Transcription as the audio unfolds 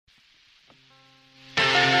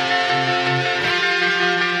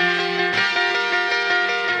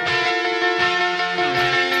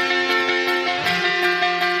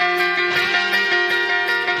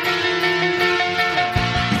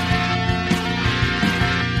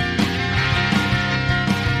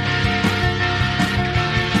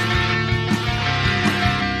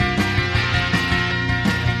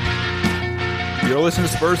You're listening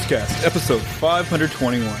to Spurscast, episode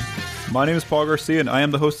 521. My name is Paul Garcia, and I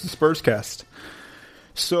am the host of Spurscast.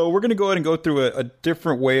 So we're going to go ahead and go through a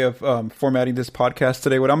different way of formatting this podcast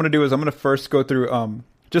today. What I'm going to do is I'm going to first go through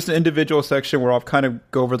just an individual section where I'll kind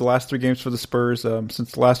of go over the last three games for the Spurs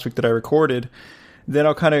since last week that I recorded. Then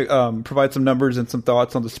I'll kind of provide some numbers and some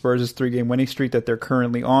thoughts on the Spurs' three-game winning streak that they're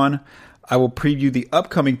currently on. I will preview the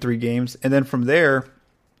upcoming three games, and then from there,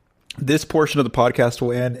 this portion of the podcast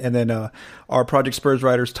will end, and then our Project Spurs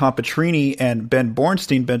writers Tom Petrini and Benjamin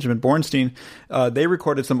Bornstein, they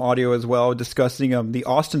recorded some audio as well discussing the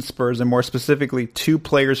Austin Spurs, and more specifically two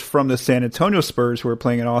players from the San Antonio Spurs who are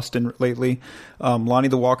playing in Austin lately, Lonnie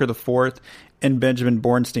the Walker IV and Benjamin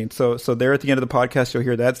Bornstein. So there at the end of the podcast, you'll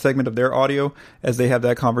hear that segment of their audio as they have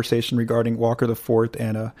that conversation regarding Walker IV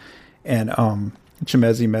and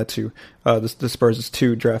Chimezi Metu, the Spurs'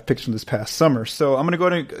 two draft picks from this past summer. So I'm going to go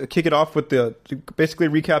ahead and kick it off with basically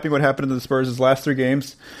recapping what happened to the Spurs' last three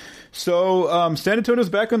games. So San Antonio's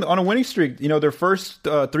back on a winning streak. You know, their first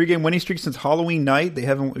three-game winning streak since Halloween night. They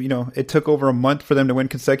haven't, it took over a month for them to win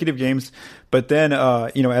consecutive games. But then,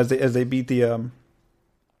 as they beat their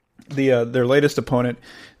latest opponent,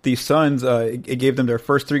 the Suns, it gave them their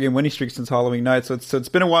first three-game winning streak since Halloween night. So it's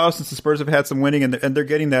been a while since the Spurs have had some winning, and they're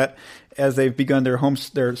getting that as they've begun their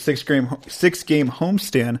six-game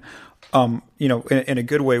homestand, in a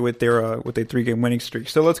good way with their three-game winning streak.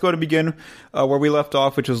 So let's go to begin where we left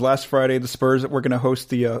off, which was last Friday. The Spurs were going to host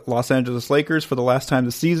the Los Angeles Lakers for the last time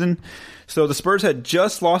this season. So the Spurs had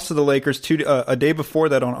just lost to the Lakers a day before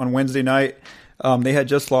that on Wednesday night. They had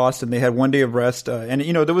just lost, and they had 1 day of rest. And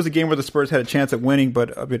there was a game where the Spurs had a chance at winning, but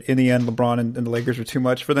in the end, LeBron and the Lakers were too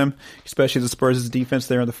much for them, especially the Spurs' defense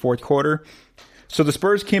there in the fourth quarter. So the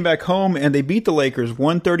Spurs came back home, and they beat the Lakers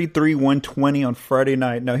 133-120 on Friday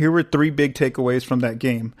night. Now, here were three big takeaways from that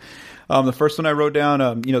game. The first one I wrote down,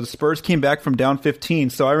 the Spurs came back from down 15.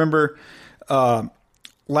 So I remember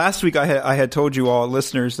last week I had told you all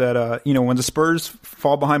listeners that when the Spurs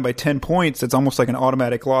fall behind by 10 points, it's almost like an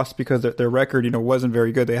automatic loss because their record wasn't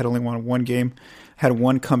very good. They had only won one game, had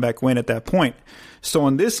one comeback win at that point. So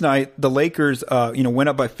on this night, the Lakers went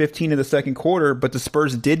up by 15 in the second quarter, but the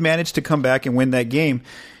Spurs did manage to come back and win that game.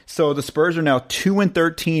 So the Spurs are now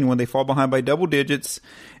 2-13 when they fall behind by double digits.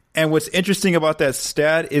 And what's interesting about that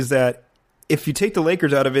stat is that if you take the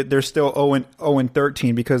Lakers out of it, they're still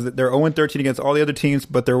 0-13 because they're 0-13 against all the other teams,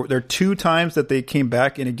 but there are two times that they came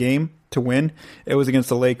back in a game to win. It was against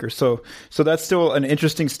the Lakers. So that's still an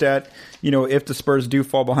interesting stat, if the Spurs do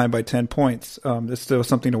fall behind by 10 points. It's still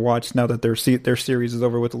something to watch now that their series is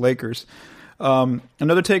over with the Lakers.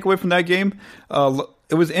 Another takeaway from that game,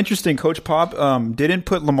 it was interesting. Coach Pop didn't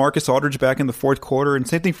put LaMarcus Aldridge back in the fourth quarter, and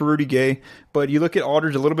same thing for Rudy Gay. But you look at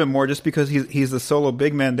Aldridge a little bit more just because he's the solo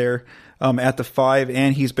big man there at the 5,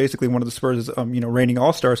 and he's basically one of the Spurs' reigning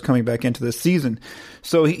all-stars coming back into this season.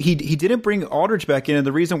 So he didn't bring Aldridge back in, and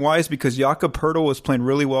the reason why is because Jakob Poeltl was playing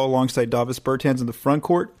really well alongside Davis Bertans in the front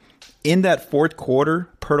court. In that fourth quarter,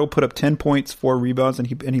 Poeltl put up 10 points, 4 rebounds, and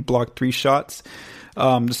he blocked 3 shots.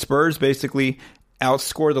 The Spurs basically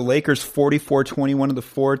outscored the Lakers 44-21 in the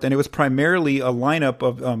fourth, and it was primarily a lineup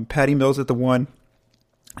of Patty Mills at the 1,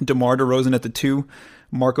 DeMar DeRozan at the 2,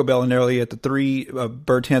 Marco Bellinelli at the 3,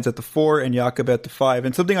 Bertans at the 4, and Jakob at the 5.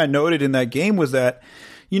 And something I noted in that game was that,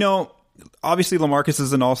 obviously LaMarcus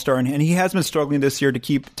is an all-star, and he has been struggling this year to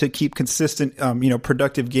keep consistent,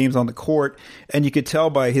 productive games on the court. And you could tell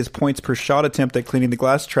by his points per shot attempt at cleaning the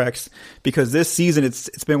glass tracks, because this season it's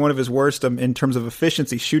been one of his worst in terms of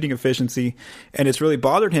efficiency, shooting efficiency, and it's really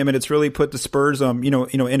bothered him, and it's really put the Spurs,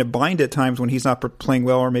 in a bind at times when he's not playing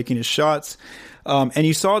well or making his shots. And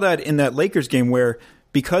you saw that in that Lakers game where,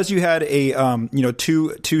 because you had a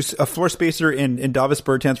floor spacer in Davis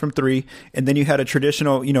Bertans from 3, and then you had a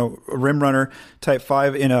traditional rim runner type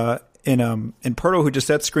 5 in Poeltl, who just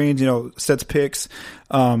sets screens, sets picks,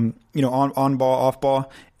 on ball, off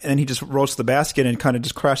ball, and he just rolls to the basket and kind of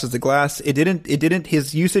just crashes the glass.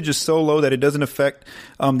 His usage is so low that it doesn't affect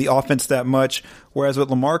the offense that much. Whereas with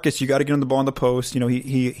LaMarcus, you got to get him the ball in the post.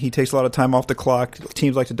 He takes a lot of time off the clock.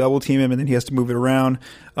 Teams like to double team him, and then he has to move it around.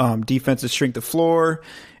 Defenses shrink the floor.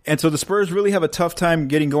 And so the Spurs really have a tough time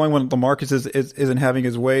getting going when LaMarcus isn't having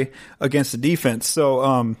his way against the defense.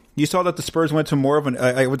 So you saw that the Spurs went to more of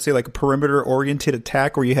I would say like a perimeter-oriented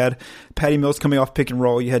attack where you had Patty Mills coming off pick and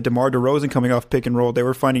roll. You had DeMar DeRozan coming off pick and roll. They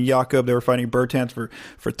were finding Jakob. They were finding Bertans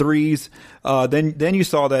for threes. Then you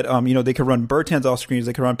saw that they could run Bertans off screens.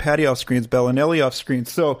 They could run Patty off screens, Bellinelli off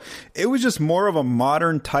screens. So it was just more of a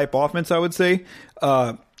modern type offense, I would say.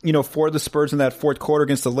 for the Spurs in that fourth quarter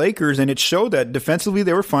against the Lakers, and it showed that defensively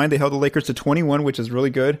they were fine. They held the Lakers to 21, which is really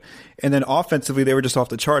good, and then offensively they were just off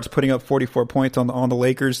the charts, putting up 44 points on the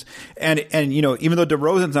Lakers. And even though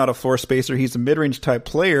DeRozan's not a floor spacer, he's a mid-range type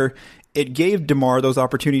player. It gave DeMar those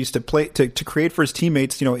opportunities to play to create for his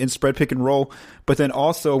teammates, in spread pick and roll. But then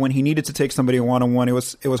also when he needed to take somebody one-on-one, it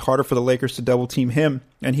was harder for the Lakers to double team him,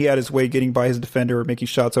 and he had his way getting by his defender or making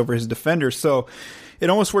shots over his defender. So it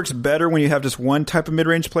almost works better when you have just one type of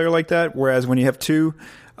mid-range player like that, whereas when you have two,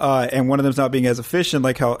 and one of them's not being as efficient,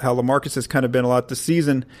 like how LaMarcus has kind of been a lot this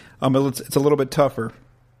season, it's a little bit tougher.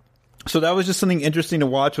 So that was just something interesting to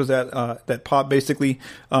watch, was that Pop basically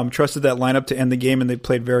trusted that lineup to end the game, and they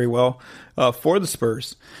played very well for the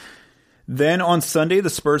Spurs. Then on Sunday, the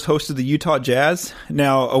Spurs hosted the Utah Jazz.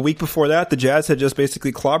 Now, a week before that, the Jazz had just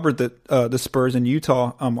basically clobbered the Spurs in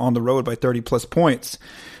Utah on the road by 30-plus points.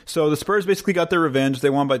 So the Spurs basically got their revenge. They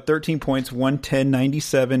won by 13 points,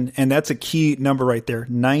 110-97, and that's a key number right there,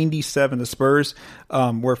 97. The Spurs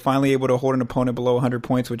were finally able to hold an opponent below 100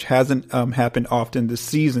 points, which hasn't happened often this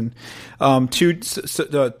season. Three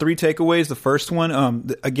takeaways. The first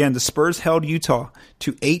one, again, the Spurs held Utah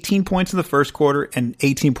to 18 points in the first quarter and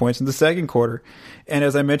 18 points in the second quarter. And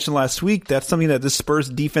as I mentioned last week, that's something that the Spurs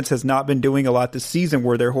defense has not been doing a lot this season,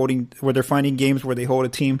 where they're finding games where they hold a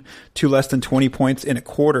team to less than 20 points in a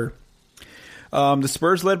quarter. The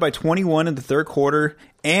Spurs led by 21 in the third quarter,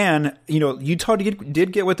 and Utah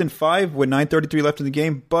did get within 5 with 9:33 left in the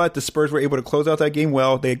game, but the Spurs were able to close out that game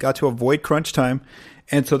well. They got to avoid crunch time,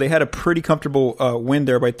 and so they had a pretty comfortable win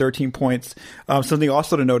there by 13 points. Something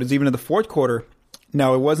also to note is even in the fourth quarter,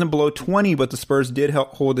 now, it wasn't below 20, but the Spurs did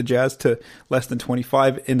hold the Jazz to less than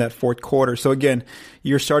 25 in that fourth quarter. So again,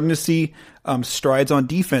 you're starting to see strides on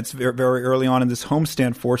defense very, very early on in this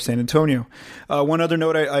homestand for San Antonio. One other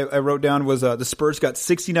note I wrote down was the Spurs got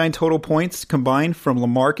 69 total points combined from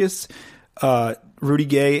LaMarcus, Rudy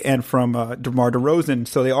Gay, and from DeMar DeRozan.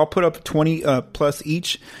 So they all put up 20 plus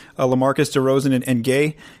each, LaMarcus, DeRozan, and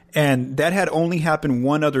Gay. And that had only happened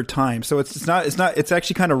one other time. So it's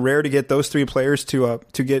actually kind of rare to get those three players to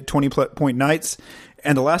get 20-point nights.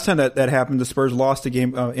 And the last time that happened, the Spurs lost a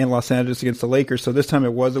game in Los Angeles against the Lakers. So this time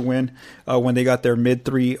it was a win when they got their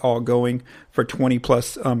mid-three all going for 20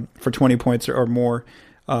 plus for 20 points or more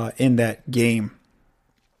in that game.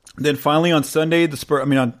 Then finally on Sunday,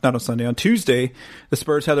 on Tuesday, the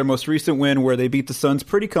Spurs had their most recent win where they beat the Suns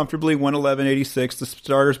pretty comfortably, 111-86. The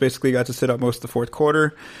starters basically got to sit out most of the fourth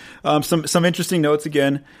quarter. Some interesting notes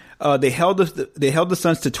again. They held the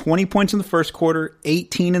Suns to 20 points in the first quarter,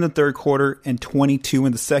 18 in the third quarter, and 22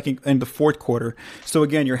 in the fourth quarter. So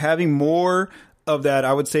again, you're having more of that,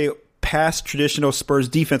 I would say, past traditional Spurs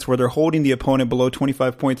defense where they're holding the opponent below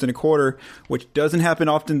 25 points in a quarter, which doesn't happen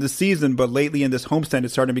often this season, but lately in this homestand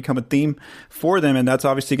it's starting to become a theme for them, and that's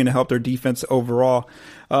obviously going to help their defense overall.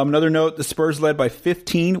 Another note, the Spurs led by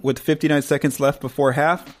 15 with 59 seconds left before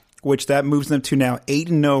half, which that moves them to now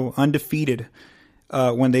 8-0 undefeated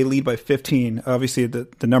when they lead by 15. Obviously, the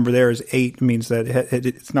number there is 8, means that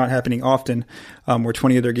it's not happening often. Where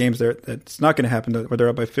 20 of their games that's not going to happen where they're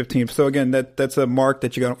up by 15. So again, that's a mark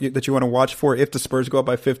that you want to watch for. If the Spurs go up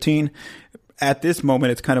by 15, at this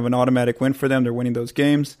moment, it's kind of an automatic win for them. They're winning those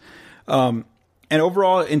games. And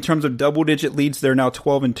overall, in terms of double-digit leads, they're now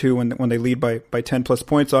 12-2 when they lead by 10-plus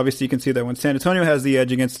points. Obviously, you can see that when San Antonio has the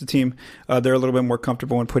edge against the team, they're a little bit more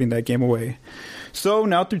comfortable in putting that game away. So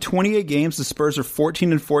now through 28 games, the Spurs are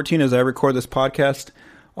 14-14 as I record this podcast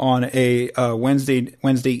on a Wednesday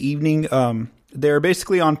evening. They're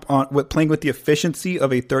basically on playing with the efficiency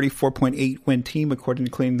of a 34.8 win team, according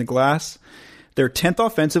to Cleaning the Glass. They're 10th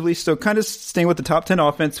offensively, so kind of staying with the top 10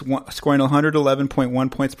 offense, scoring 111.1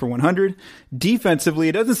 points per 100. Defensively,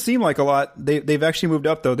 it doesn't seem like a lot. They've actually moved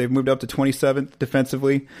up, though. They've moved up to 27th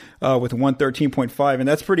defensively with 113.5, and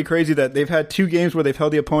that's pretty crazy that they've had 2 games where they've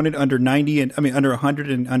held the opponent under 100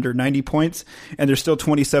 and under 90 points, and they're still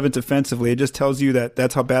 27th defensively. It just tells you that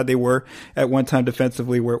that's how bad they were at one time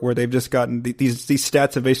defensively, where they've just gotten these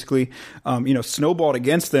stats have basically snowballed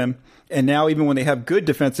against them. And now, even when they have good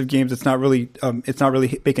defensive games, it's not really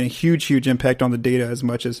making a huge impact on the data as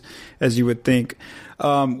much as you would think.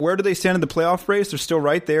 Where do they stand in the playoff race? They're still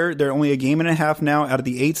right there. They're only a game and a half now out of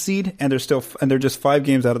the 8th seed, and they're just 5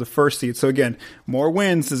 games out of the 1st seed. So again, more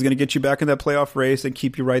wins is going to get you back in that playoff race and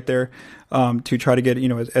keep you right there to try to get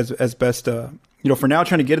as best. For now,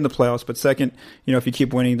 trying to get in the playoffs, but second, if you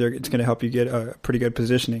keep winning, it's going to help you get a pretty good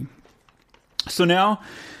positioning. So now,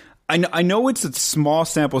 I know it's a small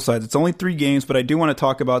sample size. It's only 3 games, but I do want to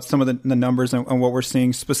talk about some of the numbers and what we're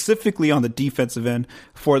seeing specifically on the defensive end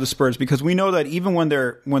for the Spurs, because we know that even when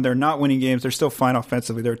they're not winning games, they're still fine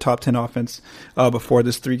offensively. They're top 10 offense before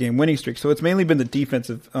this 3-game winning streak. So it's mainly been the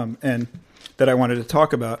defensive end that I wanted to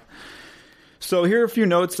talk about. So here are a few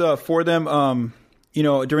notes for them.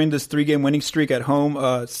 During this 3-game winning streak at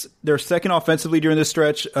home, they're second offensively during this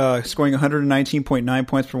stretch, scoring 119.9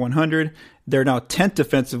 points per 100. They're now 10th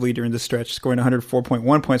defensively during this stretch, scoring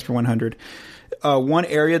 104.1 points per 100. One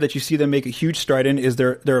area that you see them make a huge stride in is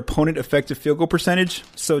their opponent effective field goal percentage.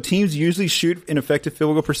 So teams usually shoot an effective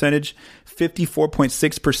field goal percentage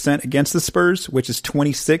 54.6% against the Spurs, which is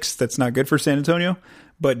 26th. That's not good for San Antonio.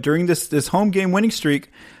 But during this home game winning streak,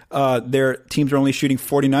 their teams are only shooting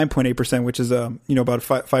 49.8%, which is about a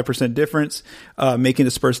 5% difference, making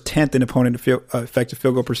the Spurs 10th in opponent effective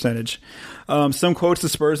field goal percentage. Some quotes the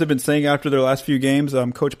Spurs have been saying after their last few games.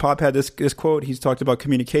 Coach Pop had this quote. He's talked about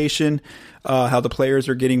communication, how the players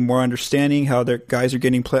are getting more understanding, how their guys are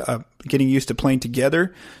getting used to playing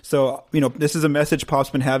together. So this is a message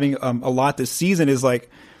Pop's been having a lot this season. Is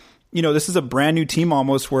like, this is a brand new team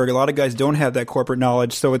almost, where a lot of guys don't have that corporate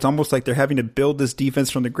knowledge. So it's almost like they're having to build this defense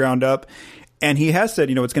from the ground up. And he has said,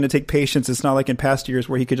 it's going to take patience. It's not like in past years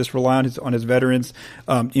where he could just rely on his veterans,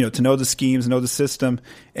 to know the schemes, know the system.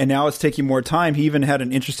 And now it's taking more time. He even had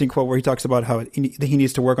an interesting quote where he talks about how he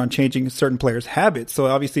needs to work on changing certain players' habits. So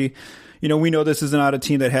obviously, we know this is not a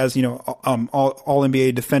team that has, all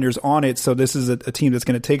NBA defenders on it. So this is a team that's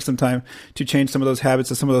going to take some time to change some of those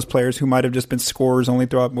habits of some of those players who might have just been scorers only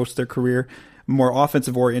throughout most of their career, more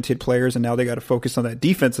offensive oriented players. And now they got to focus on that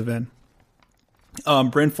defensive end.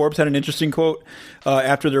 Bryn Forbes had an interesting quote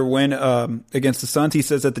after their win against the Suns. He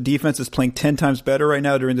says that the defense is playing 10 times better right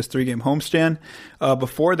now during this 3-game homestand.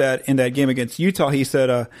 Before that, in that game against Utah, he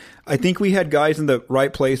said, I think we had guys in the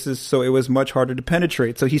right places, so it was much harder to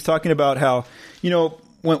penetrate. So he's talking about how,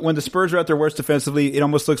 when the Spurs are at their worst defensively, it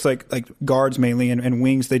almost looks like guards mainly and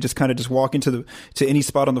wings. They just kind of just walk to any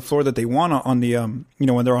spot on the floor that they want on the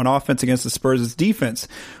when they're on offense against the Spurs' defense.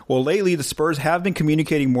 Well, lately the Spurs have been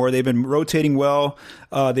communicating more. They've been rotating well.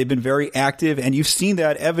 They've been very active, and you've seen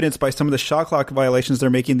that evidenced by some of the shot clock violations they're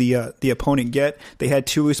making the opponent get. They had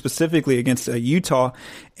 2 specifically against Utah,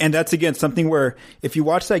 and that's again something where if you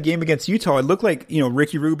watch that game against Utah, it looked like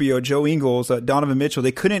Ricky Rubio, Joe Ingles, Donovan Mitchell.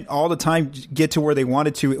 They couldn't all the time get to where they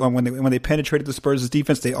wanted to when they penetrated the Spurs'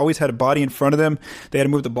 defense. They always had a body in front of them. They had to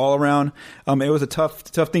move the ball around. It was a tough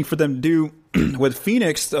thing for them to do. With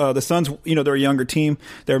Phoenix, the Suns, they're a younger team.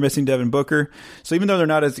 They're missing Devin Booker. So even though they're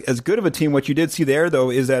not as good of a team, what you did see there, though,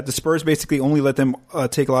 is that the Spurs basically only let them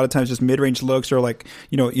take a lot of times just mid-range looks or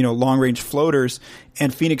long-range floaters.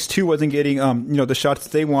 And Phoenix, too, wasn't getting, the shots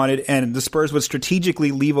that they wanted. And the Spurs would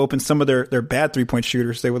strategically leave open some of their bad three-point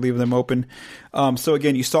shooters. They would leave them open. So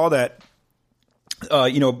again, you saw that,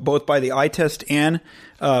 both by the eye test and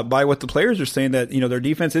by what the players are saying, that their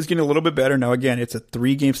defense is getting a little bit better. Now, again, it's a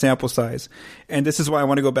 3-game sample size, and this is why I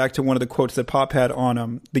want to go back to one of the quotes that Pop had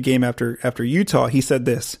on the game after Utah. He said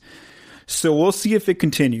this: "So we'll see if it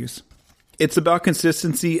continues. It's about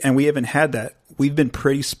consistency, and we haven't had that. We've been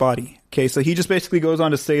pretty spotty." Okay, so he just basically goes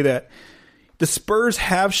on to say that the Spurs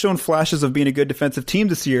have shown flashes of being a good defensive team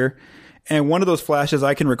this year. And one of those flashes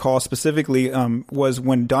I can recall specifically was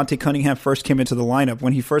when Dante Cunningham first came into the lineup.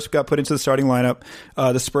 When he first got put into the starting lineup,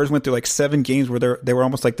 the Spurs went through like 7 games where they were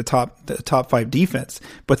almost like the top 5 defense.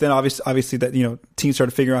 But then obviously that teams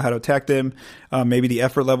started figuring out how to attack them. Maybe the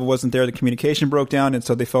effort level wasn't there, the communication broke down, and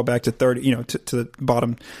so they fell back to third, to the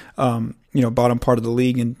bottom, bottom part of the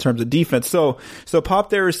league in terms of defense. So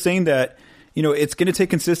Pop there is saying that, it's going to take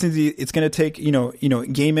consistency. It's going to take,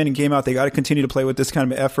 game in and game out. They got to continue to play with this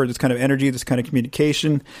kind of effort, this kind of energy, this kind of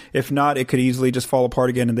communication. If not, it could easily just fall apart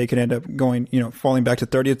again, and they could end up going, falling back to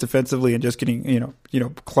 30th defensively and just getting,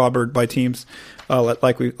 clobbered by teams,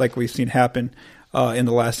 like we've seen happen, in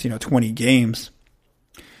the last, 20 games.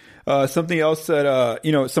 Something else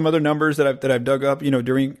that, some other numbers that I've dug up,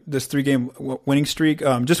 during this 3-game winning streak.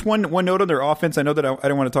 Just one note on their offense. I know that I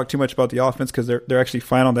don't want to talk too much about the offense because they're actually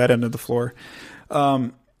fine on that end of the floor.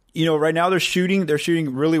 Right now they're shooting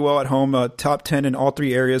really well at home, top 10 in all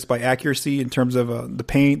 3 areas by accuracy in terms of the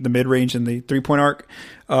paint, the mid-range, and the 3-point arc,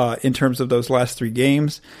 in terms of those last 3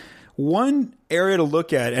 games. One area to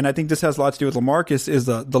look at, and I think this has a lot to do with LaMarcus, is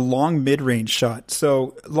the long mid-range shot.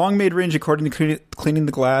 So long mid-range, according to Cleaning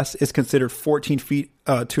the Glass, is considered 14 feet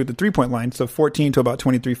to the 3-point line, so 14 to about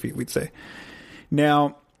 23 feet, we'd say.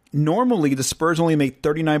 Now, normally the Spurs only make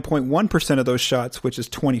 39.1% of those shots, which is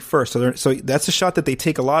 21st. So that's a shot that they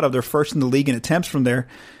take a lot of. They're first in the league in attempts from there.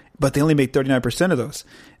 but they only make 39% of those.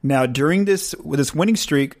 Now, during this winning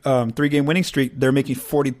streak, 3-game winning streak, they're making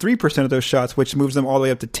 43% of those shots, which moves them all the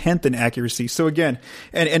way up to 10th in accuracy. So again,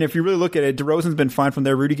 and if you really look at it, DeRozan's been fine from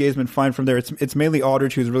there. Rudy Gay's been fine from there. It's mainly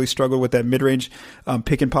Aldridge who's really struggled with that mid-range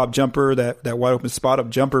pick and pop jumper, that wide open spot up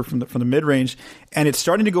jumper from the mid-range, and it's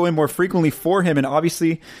starting to go in more frequently for him. And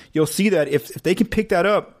obviously, you'll see that if they can pick that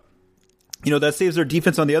up, that saves their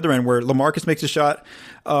defense on the other end, where LaMarcus makes a shot,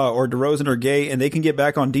 or DeRozan or Gay, and they can get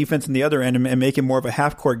back on defense in the other end and make it more of a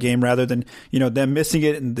half-court game rather than, them missing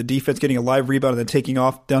it and the defense getting a live rebound and then taking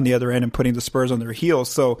off down the other end and putting the Spurs on their heels.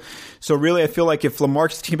 So really, I feel like if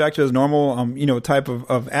LaMarcus came back to his normal, type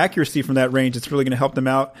of accuracy from that range, it's really going to help them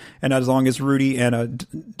out. And as long as Rudy and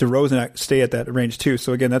DeRozan stay at that range too.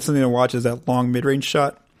 So again, that's something to watch, is that long mid-range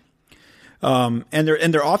shot. And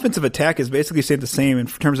their offensive attack is basically stayed the same. In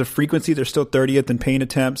terms of frequency, they're still 30th in paint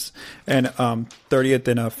attempts and 30th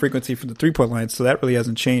in frequency from the 3-point line. So that really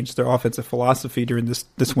hasn't changed their offensive philosophy during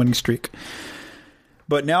this winning streak.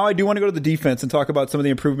 But now I do want to go to the defense and talk about some of the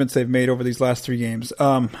improvements they've made over these last 3 games.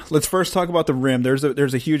 Let's first talk about the rim. There's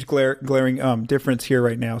a huge glaring difference here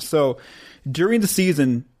right now. So during the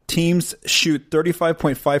season, teams shoot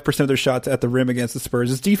 35.5% of their shots at the rim against the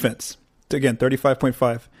Spurs' defense. Again,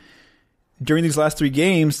 35.5. During these last 3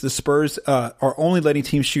 games, the Spurs are only letting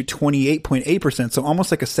teams shoot 28.8%, so almost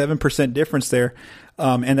like a 7% difference there,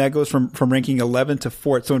 and that goes from ranking 11th to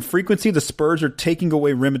 4th. So in frequency, the Spurs are taking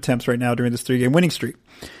away rim attempts right now during this 3-game winning streak.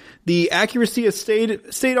 The accuracy has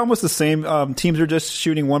stayed almost the same. Teams are just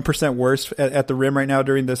shooting 1% worse at the rim right now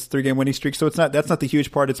during this 3-game winning streak. So that's not the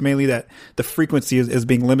huge part. It's mainly that the frequency is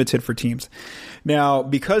being limited for teams. Now,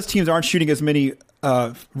 because teams aren't shooting as many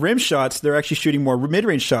rim shots, they're actually shooting more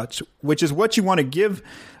mid-range shots, which is what you want to give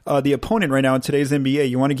the opponent right now in today's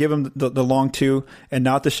NBA. You want to give them the long 2 and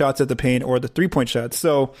not the shots at the paint or the 3-point shots.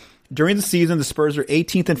 So during the season, the Spurs are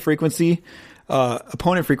 18th in frequency,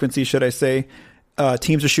 opponent frequency, should I say.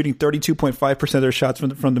 Teams are shooting 32.5% of their shots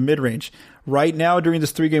from the mid-range. Right now, during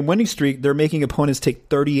this 3-game winning streak, they're making opponents take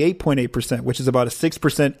 38.8%, which is about a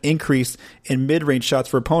 6% increase in mid-range shots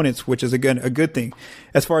for opponents, which is, again, a good thing.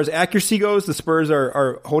 As far as accuracy goes, the Spurs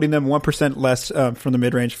are holding them 1% less from the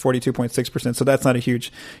mid-range, 42.6%. So that's not a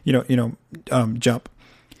huge, jump.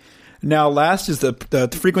 Now, last is the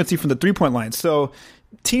frequency from the 3-point line. So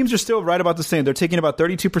teams are still right about the same. They're taking about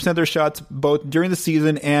 32% of their shots both during the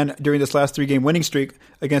season and during this last 3-game winning streak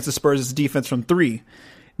against the Spurs' defense from 3.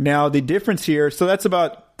 Now, the difference here, so that's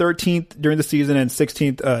about 13th during the season and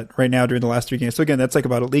 16th right now during the last 3 games. So again, that's like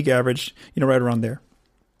about a league average, right around there.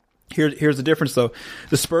 Here's the difference, though.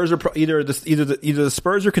 The Spurs are either the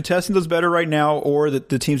Spurs are contesting those better right now, or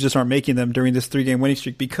the teams just aren't making them during this 3-game winning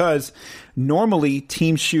streak, because normally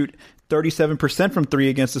teams shoot 37% from 3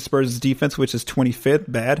 against the Spurs' defense, which is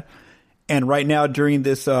 25th, bad. And right now, during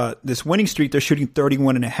this winning streak, they're shooting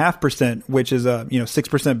 31.5%, which is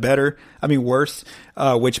 6% better. Worse,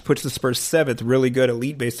 which puts the Spurs 7th, really good,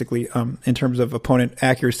 elite, basically, in terms of opponent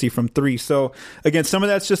accuracy from 3. So again, some of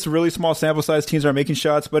that's just a really small sample size. Teams are making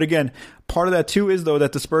shots, but again, part of that too is though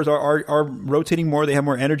that the Spurs are rotating more. They have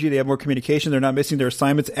more energy. They have more communication. They're not missing their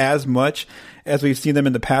assignments as much as we've seen them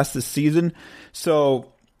in the past this season.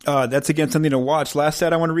 So that's again something to watch. Last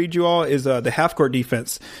stat I want to read you all is the half-court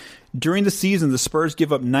defense. During the season, the Spurs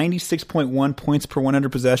give up 96.1 points per 100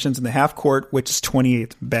 possessions in the half court, which is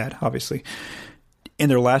 28th. Bad, obviously. In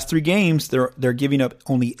their last 3 games, they're giving up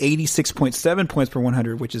only 86.7 points per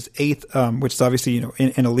 100, which is 8th, which is obviously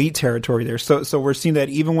in elite territory there. So we're seeing that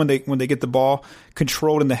even when they get the ball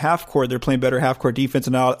controlled in the half court, they're playing better half court defense,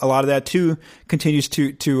 and a lot of that too continues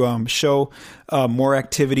to show more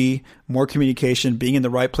activity, more communication, being in the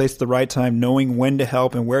right place at the right time, knowing when to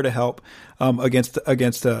help and where to help against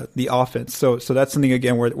the offense. So that's something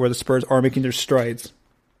again where the Spurs are making their strides.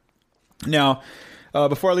 Now,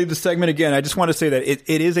 before I leave the segment again, I just want to say that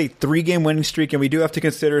it is a 3-game winning streak, and we do have to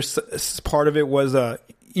consider part of it was, the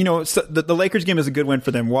Lakers game is a good win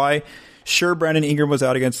for them. Why? Sure, Brandon Ingram was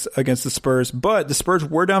out against the Spurs, but the Spurs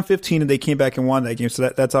were down 15 and they came back and won that game. So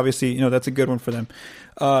that's obviously, that's a good one for them.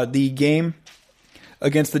 The game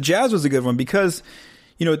against the Jazz was a good one because,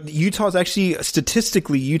 Utah's actually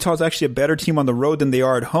a better team on the road than they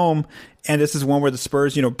are at home. And this is one where the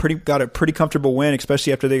Spurs, got a pretty comfortable win,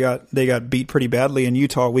 especially after they got beat pretty badly in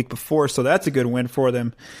Utah a week before. So that's a good win for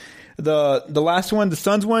them. The last one, the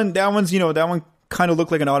Suns one, that one kind of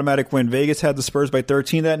looked like an automatic win. Vegas had the Spurs by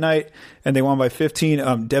 13 that night, and they won by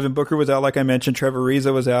 15. Devin Booker was out, like I mentioned. Trevor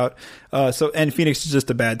Ariza was out. And Phoenix is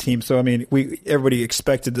just a bad team. So, I mean, everybody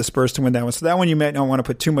expected the Spurs to win that one. So that one you might not want to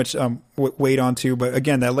put too much weight onto. But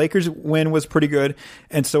again, that Lakers win was pretty good,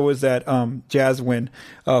 and so was that Jazz win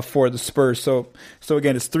for the Spurs. So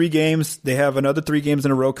again, it's 3 games. They have another 3 games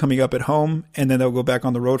in a row coming up at home, and then they'll go back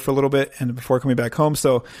on the road for a little bit and before coming back home.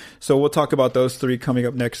 So we'll talk about those 3 coming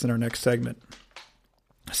up next in our next segment.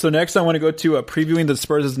 So next, I want to go to previewing the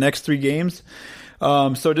Spurs' next 3 games.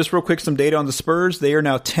 So just real quick, some data on the Spurs. They are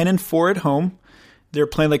now 10-4 at home. They're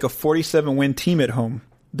playing like a 47-win team at home.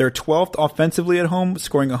 They're 12th offensively at home,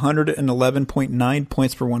 scoring 111.9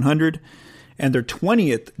 points per 100. And they're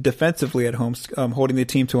 20th defensively at home, holding the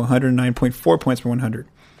team to 109.4 points per 100.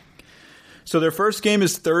 So their first game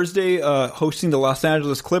is Thursday, hosting the Los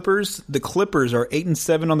Angeles Clippers. The Clippers are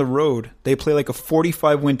 8-7 on the road. They play like a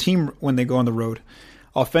 45-win team when they go on the road.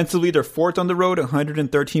 Offensively, they're 4th on the road,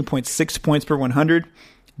 113.6 points per 100.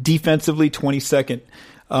 Defensively, 22nd,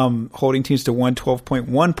 holding teams to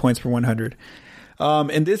 112.1 points per 100.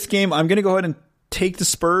 In this game, I'm going to go ahead and take the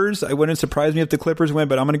Spurs. It wouldn't surprise me if the Clippers win,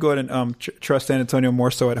 but I'm going to go ahead and trust San Antonio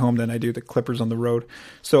more so at home than I do the Clippers on the road.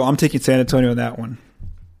 So I'm taking San Antonio in that one.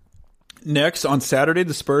 Next, on Saturday,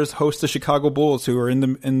 the Spurs host the Chicago Bulls, who are in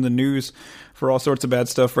the news for all sorts of bad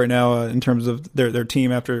stuff right now in terms of their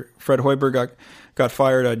team after Fred Hoiberg got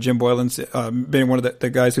fired. Jim Boylan's been one of the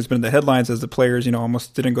guys who's been in the headlines as the players,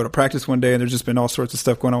 almost didn't go to practice one day, and there's just been all sorts of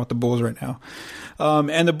stuff going on with the Bulls right now.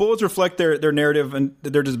 And the Bulls reflect their narrative, and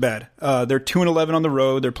they're just bad. They're 2-11 on the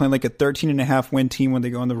road. They're playing like a 13.5 win team when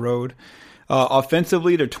they go on the road.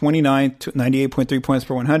 Offensively, they're 29th, 98.3 points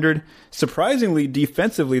per 100. Surprisingly,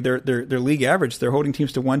 defensively, they're league average. They're holding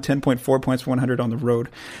teams to 110.4 points per 100 on the road.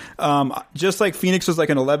 Just like Phoenix was like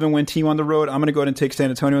an 11-win team on the road, I'm going to go ahead and take San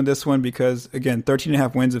Antonio in this one because, again,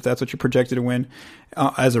 13.5 wins, if that's what you're projected to win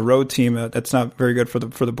as a road team, that's not very good for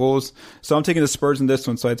the Bulls. So I'm taking the Spurs in this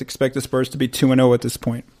one. So I'd expect the Spurs to be 2-0 at this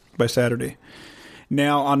point by Saturday.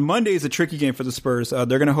 Now, on Monday is a tricky game for the Spurs. They're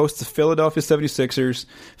going to host the Philadelphia 76ers.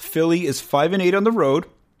 Philly is 5-8 on the road,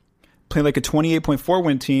 playing like a 28.4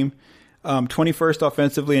 win team, 21st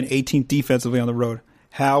offensively and 18th defensively on the road.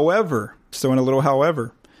 However,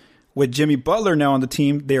 with Jimmy Butler now on the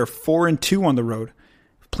team, they are 4-2 on the road,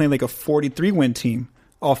 playing like a 43 win team.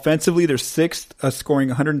 Offensively, they're 6th,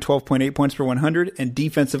 scoring 112.8 points per 100, and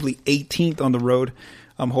defensively 18th on the road,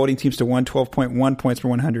 holding teams to 112.1 points per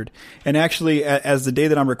 100. And actually, as the day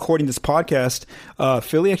that I'm recording this podcast,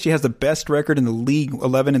 Philly actually has the best record in the league,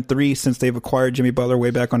 11-3, since they've acquired Jimmy Butler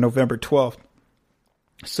way back on November 12th.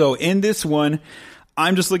 So in this one,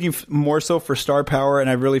 I'm just looking more so for star power, and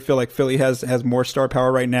I really feel like Philly has more star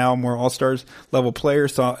power right now, more all-stars level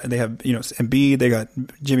players. So they have, Embiid, they got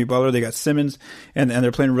Jimmy Butler, they got Simmons, and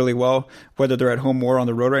they're playing really well, whether they're at home or on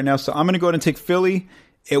the road right now. So I'm going to go ahead and take Philly.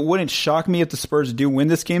 It wouldn't shock me if the Spurs do win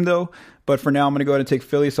this game, though. But for now, I'm going to go ahead and take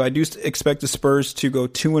Philly. So I do expect the Spurs to go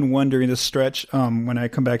 2-1 during this stretch when I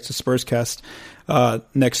come back to Spurscast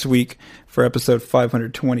next week for episode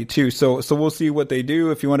 522. So we'll see what they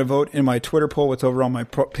do. If you want to vote in my Twitter poll, it's over on my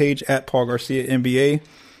page at Paul Garcia NBA.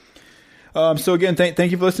 So again,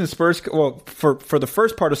 thank you for listening to Spurs. Well, for the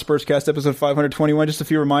first part of Spurscast, episode 521, just a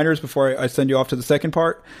few reminders before I send you off to the second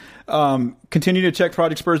part. Continue to check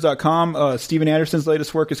projectspurs.com. Steven Anderson's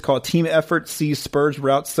latest work is called Team Effort Sees Spurs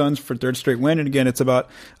Rout Suns for third straight win. And again, it's about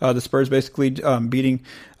the Spurs basically beating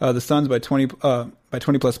the Suns by 20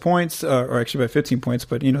 plus points, or actually by 15 points,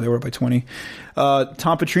 but they were by 20. Tom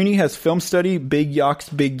Petrini has film study Big Yak's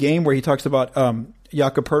Big Game, where he talks about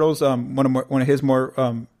Jakob Poeltl's one of his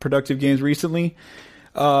more productive games recently.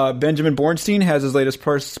 Benjamin Bornstein has his latest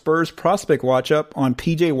Spurs prospect watch up on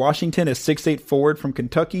PJ Washington, a 6'8" forward from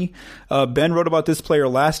Kentucky. Ben wrote about this player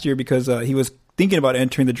last year because he was thinking about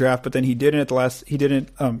entering the draft, but then he didn't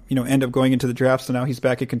end up going into the draft. So now he's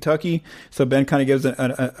back at Kentucky. So Ben kind of gives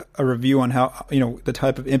a review on how, the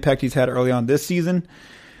type of impact he's had early on this season.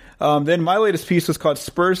 Then my latest piece was called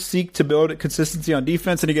Spurs Seek to Build Consistency on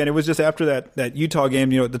Defense. And again, it was just after that Utah game,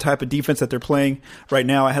 the type of defense that they're playing right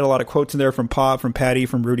now. I had a lot of quotes in there from Pop, from Patty,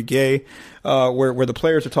 from Rudy Gay, where the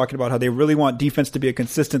players are talking about how they really want defense to be a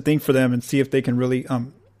consistent thing for them and see if they can really,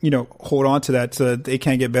 hold on to that so that they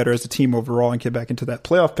can get better as a team overall and get back into that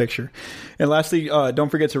playoff picture. And lastly, don't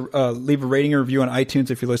forget to leave a rating or review on iTunes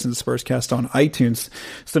if you listen to Spurscast on iTunes.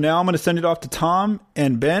 So now I'm going to send it off to Tom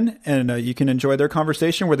and Ben, and you can enjoy their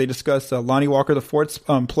conversation where they discuss Lonnie Walker IV's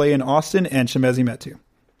play in Austin and Shemezi Metu.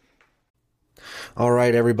 All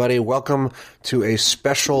right, everybody, welcome to a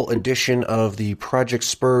special edition of the Project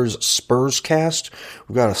Spurs Spurscast.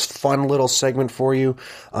 We've got a fun little segment for you.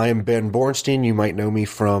 I am Ben Bornstein. You might know me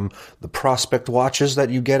from the Prospect Watches that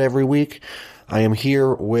you get every week. I am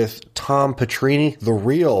here with Tom Petrini, the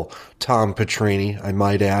real Tom Petrini, I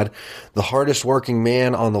might add, the hardest working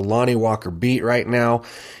man on the Lonnie Walker beat right now.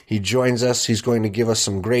 He joins us. He's going to give us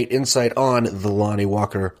some great insight on the Lonnie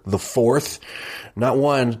Walker the fourth. Not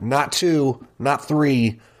one, not two, not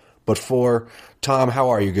three, but four. Tom,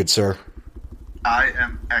 how are you, good sir? I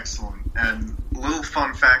am excellent. And a little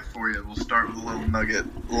fun fact for you. We'll start with a little nugget.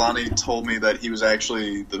 Lonnie told me that he was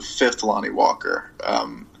actually the fifth Lonnie Walker.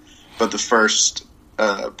 But the first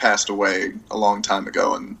passed away a long time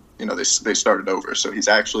ago, and they started over. So he's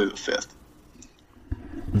actually the fifth.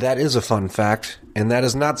 That is a fun fact, and that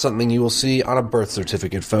is not something you will see on a birth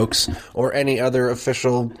certificate, folks, or any other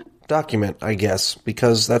official document, I guess,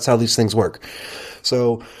 because that's how these things work.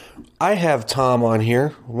 So I have Tom on here,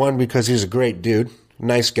 one, because he's a great dude,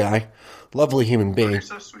 nice guy, lovely human being. Oh, you're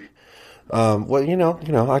so sweet. Well,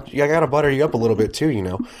 I got to butter you up a little bit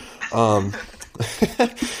too,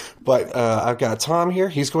 But I've got Tom here.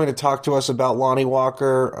 He's going to talk to us about Lonnie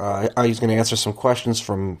Walker. He's going to answer some questions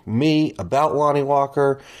from me about Lonnie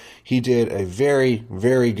Walker. He did a very,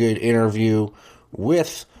 very good interview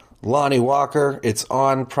with Lonnie Walker. It's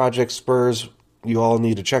on Project Spurs. You all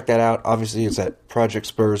need to check that out. Obviously, it's at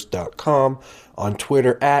projectspurs.com, on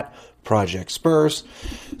Twitter at Project Spurs.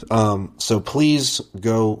 So please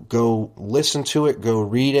go listen to it, go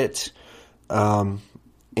read it,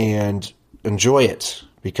 and enjoy it,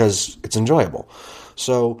 because it's enjoyable.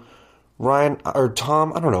 So, Ryan, or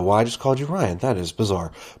Tom, I don't know why I just called you Ryan. That is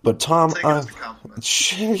bizarre. But Tom, take it as a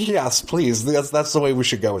compliment. Yes, please. That's the way we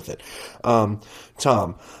should go with it. Tom,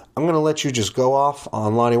 I'm going to let you just go off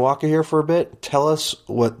on Lonnie Walker here for a bit. Tell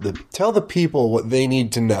the people what they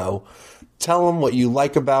need to know. Tell them what you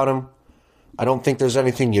like about him. I don't think there's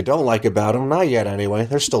anything you don't like about him. Not yet, anyway.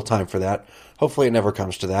 There's still time for that. Hopefully it never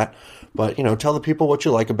comes to that. But, tell the people what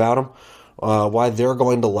you like about him. Why they're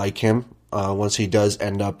going to like him once he does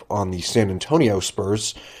end up on the San Antonio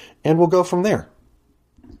Spurs, and we'll go from there.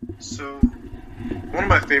 So, one of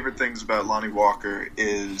my favorite things about Lonnie Walker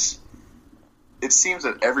is it seems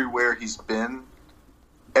that everywhere he's been,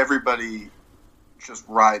 everybody just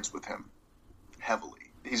rides with him heavily.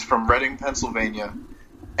 He's from Reading, Pennsylvania,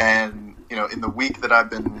 and, in the week that I've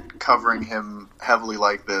been covering him heavily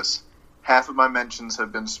like this, half of my mentions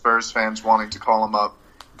have been Spurs fans wanting to call him up,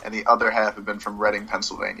 and the other half have been from Reading,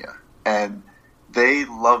 Pennsylvania. And they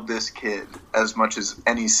love this kid as much as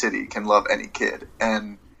any city can love any kid.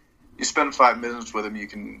 And you spend 5 minutes with him, you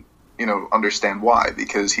can, understand why.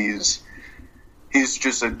 Because he's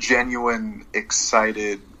just a genuine,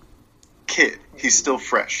 excited kid. He's still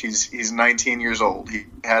fresh. He's 19 years old. He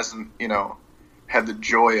hasn't, had the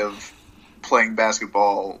joy of playing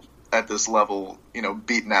basketball at this level,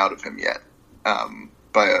 beaten out of him yet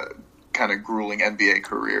by a kind of grueling NBA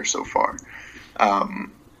career so far.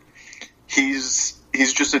 He's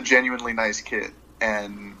just a genuinely nice kid,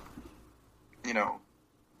 and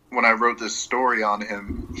when I wrote this story on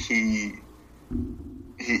him, he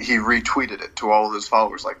retweeted it to all of his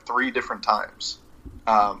followers like 3 different times,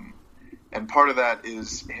 and part of that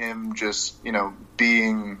is him just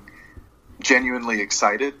being genuinely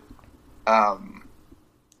excited, but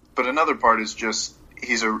another part is just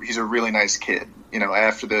he's a really nice kid.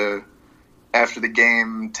 After the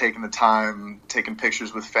game, taking the time, taking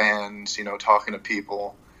pictures with fans, talking to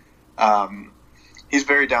people. He's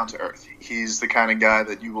very down to earth. He's the kind of guy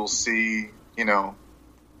that you will see,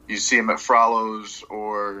 you see him at Frollo's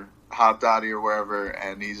or Hot Dottie or wherever,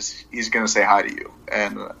 and he's going to say hi to you.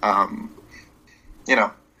 And,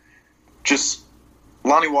 just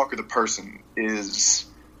Lonnie Walker the person is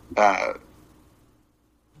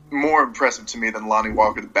more impressive to me than Lonnie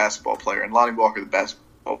Walker the basketball player. And Lonnie Walker the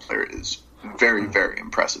basketball player is very, very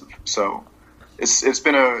impressive. So it's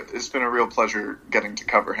been a real pleasure getting to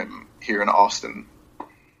cover him here in Austin.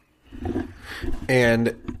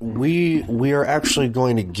 And we are actually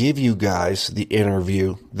going to give you guys the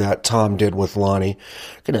interview that Tom did with Lonnie.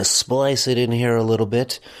 Going to splice it in here a little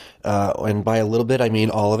bit. And by a little bit, I mean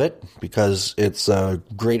all of it, because it's a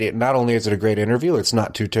great, not only is it a great interview, it's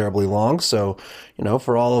not too terribly long. So,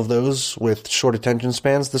 for all of those with short attention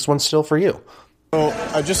spans, this one's still for you. So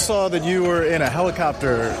I just saw that you were in a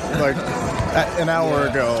helicopter like an hour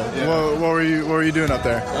ago. Yeah. What were you doing up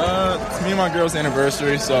there? It's me and my girl's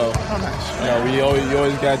anniversary, so nice. You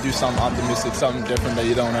always gotta do something optimistic, something different that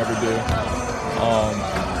you don't ever do.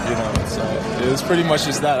 So it was pretty much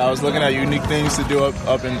just that. I was looking at unique things to do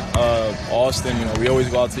up in Austin. We always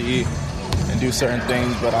go out to eat and do certain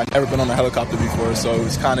things, but I've never been on a helicopter before, so it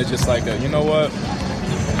was kind of just like, you know what,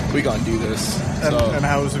 we gonna do this. And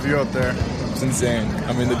how was the view up there? It's insane.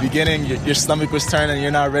 I mean, the beginning, your stomach was turning,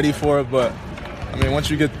 you're not ready for it, but I mean, once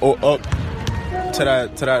you get up to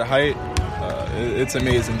that height, it's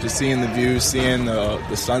amazing. Just seeing the view, seeing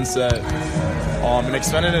the sunset, and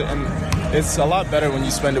expanding it, and it's a lot better when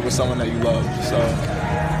you spend it with someone that you love. So.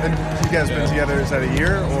 And you guys been together, is that a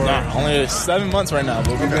year? Or? Nah, only 7 months right now,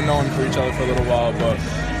 but we've been knowing for each other for a little while, but,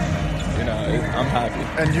 you know, I'm happy.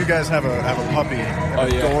 And you guys have a puppy,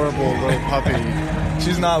 adorable little puppy.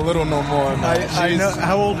 She's not little no more, man. I know.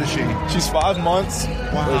 How old is she? She's 5 months.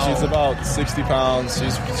 Wow. She's about 60 pounds.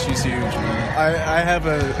 She's huge, man. I have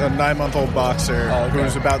a 9-month-old boxer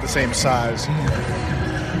who's about the same size.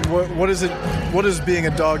 What has being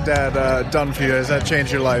a dog dad done for you? Has that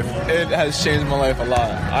changed your life? It has changed my life a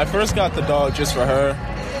lot. I first got the dog just for her.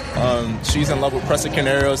 She's in love with Presa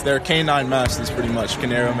Canaros. They're canine mastiffs, pretty much,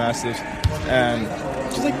 Canaro mastiffs. And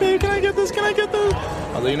she's like, babe, can I get this? Can I get this?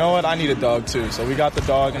 I was like, you know what? I need a dog too. So we got the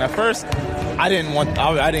dog. And at first, I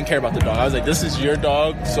didn't care about the dog. I was like, this is your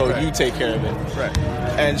dog, so you take care of it. Right.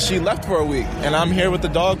 And she left for a week, and I'm here with the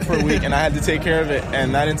dog for a week, and I had to take care of it.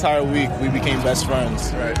 And that entire week, we became best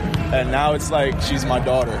friends. Right. And now it's like she's my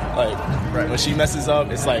daughter. Like when she messes up,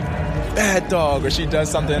 it's like bad dog, or she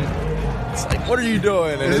does something. It's like, what are you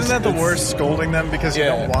doing? And isn't that the worst, scolding them because you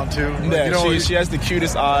don't want to? Like, yeah, she has the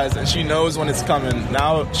cutest eyes, and she knows when it's coming.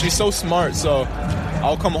 Now she's so smart, so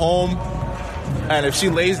I'll come home, and if she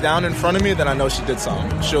lays down in front of me, then I know she did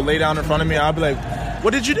something. She'll lay down in front of me, and I'll be like,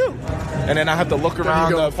 what did you do? And then I have to look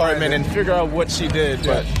around the apartment and figure out what she did,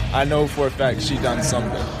 but I know for a fact she done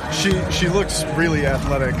something. She looks really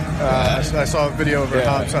athletic. I saw a video of her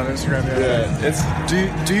hops on Instagram the other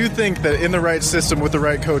day. Do you think that in the right system with the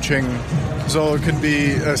right coaching, Zola could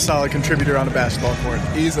be a solid contributor on a basketball court?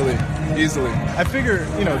 Easily. I figure,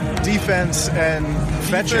 defense and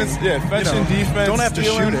fetching. Yeah, fetching, defense. Don't have to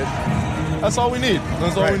shoot it. That's all we need.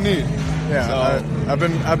 That's all we need. Yeah, so,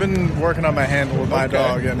 I've been working on my handle with my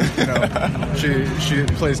dog, and she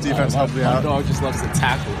plays defense, helps me out. My dog just loves to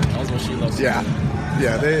tackle. That's what she loves. Yeah,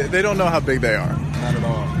 they don't know how big they are. Not at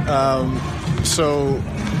all. So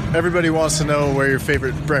everybody wants to know where your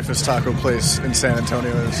favorite breakfast taco place in San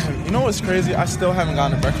Antonio is. You know what's crazy? I still haven't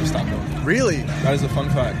gotten a breakfast taco. Really? That is a fun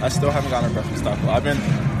fact. I still haven't gotten a breakfast taco. I've been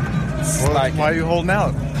slacking. Why are you holding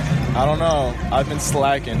out? I don't know. I've been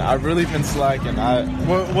slacking. I've really been slacking.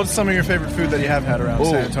 What's some of your favorite food that you have had around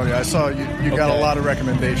San Antonio? I saw you got a lot of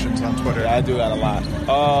recommendations on Twitter. Yeah, I do got a lot.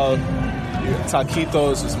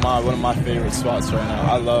 Taquitos is one of my favorite spots right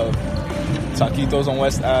now. I love Taquitos on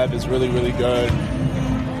West Ave. It's really, really good.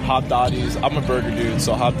 Hot Dotties. I'm a burger dude,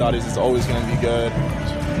 so Hot Dotties is always going to be good.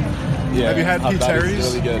 Yeah, have you had Pete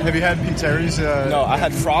Terry's? Really good. Have you had Pete Terry's? No, I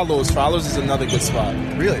had Frollo's. Frollo's is another good spot.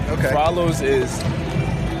 Really? Okay. Frollo's is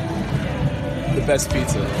the best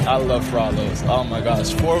pizza. I love Frollo's. Oh my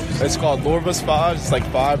gosh. It's called Lorva's 5. It's like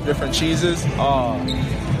 5 different cheeses. Oh.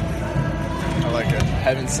 I like it.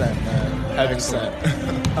 Heaven sent, man. Heaven sent.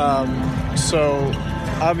 So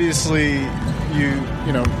obviously you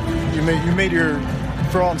made your,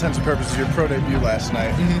 for all intents and purposes, your pro debut last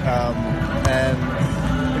night. And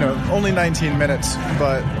only 19 minutes,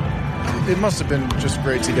 but it must have been just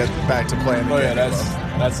great to get back to playing the game.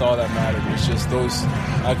 That's all that mattered. It's just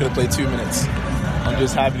I could have played 2 minutes. I'm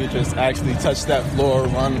just happy to just actually touch that floor,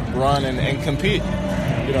 run and compete.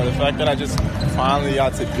 The fact that I just finally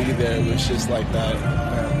got to be there was just like that.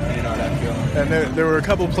 That feeling. And there were a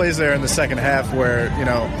couple plays there in the second half where,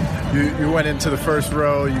 you went into the first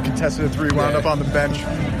row, you contested a 3, wound up on the bench.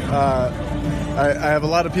 I have a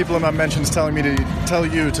lot of people in my mentions telling me to tell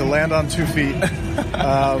you to land on 2 feet.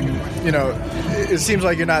 It seems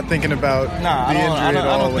like you're not thinking about the injury at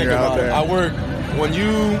all when you're out there. When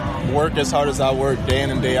you work as hard as I work day in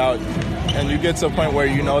and day out, and you get to a point where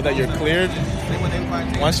you know that you're cleared,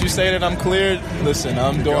 once you say that I'm cleared, listen,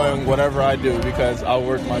 I'm doing whatever I do because I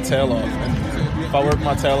work my tail off. And if I work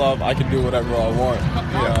my tail off, I can do whatever I want.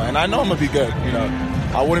 And I know I'm going to be good.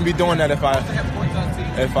 I wouldn't be doing that if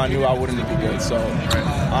I knew I wouldn't be good. So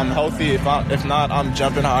I'm healthy. If not, I'm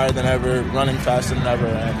jumping higher than ever, running faster than ever,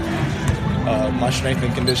 and my strength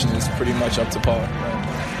and conditioning is pretty much up to par.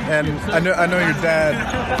 And I know your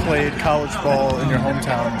dad played college ball in your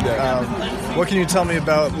hometown. Yeah. What can you tell me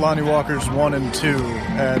about Lonnie Walker's 1 and 2,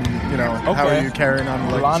 and how are you carrying on the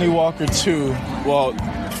legacy? Lonnie Walker 2. Well,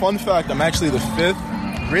 fun fact, I'm actually the 5th.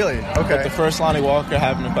 Really? Okay. But the first Lonnie Walker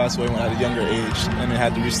happened to pass away when I had a younger age, and it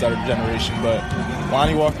had to restart a generation. But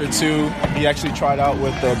Lonnie Walker 2, he actually tried out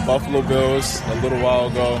with the Buffalo Bills a little while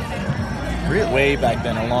ago. Really? Way back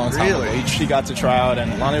then, a long time ago. He got to try out,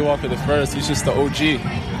 and Lonnie Walker the first, he's just the OG.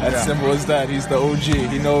 As simple as that. He's the OG.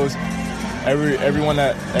 He knows everyone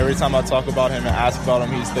that every time I talk about him and ask about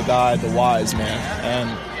him, he's the guy, the wise man.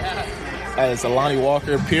 And as a Lonnie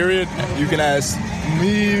Walker, period, you can ask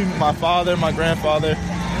me, my father, my grandfather.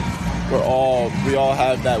 We all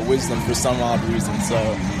have that wisdom for some odd reason. So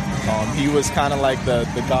he was kind of like the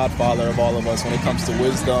godfather of all of us when it comes to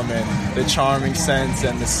wisdom and the charming sense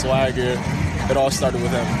and the swagger. It all started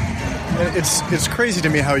with him. It's crazy to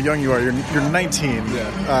me how young you are. You're 19.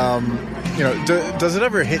 Yeah. Does it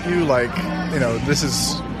ever hit you like, this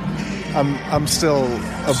is I'm still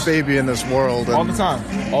a baby in this world? And All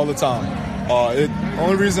the time. The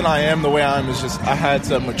only reason I am the way I am is just I had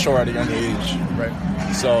to mature at a younger age. Right.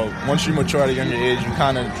 So once you mature at a younger age, you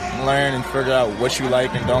kind of learn and figure out what you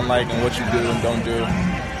like and don't like and what you do and don't do.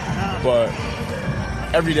 But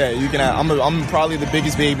every day you can. I'm probably the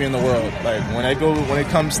biggest baby in the world. Like when it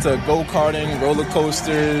comes to go-karting, roller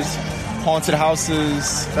coasters, haunted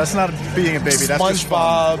houses. That's not being a baby. That's just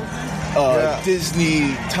fun. SpongeBob, Disney,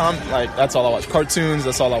 that's all I watch. Cartoons.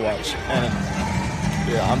 That's all I watch. And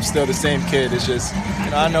yeah, I'm still the same kid. It's just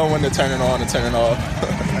I know when to turn it on and turn it off.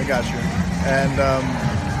 I got you. And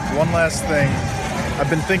one last thing. I've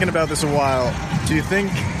been thinking about this a while. Do you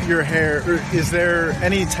think your hair, or is there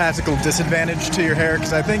any tactical disadvantage to your hair?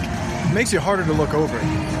 Because I think it makes you harder to look over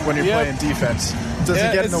when you're playing defense. Does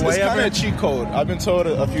it get in the way it's of kind of it? a cheat code. I've been told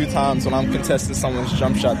a few times when I'm contesting someone's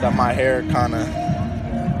jump shot that my hair kind of,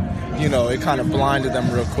 it kind of blinded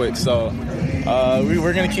them real quick. So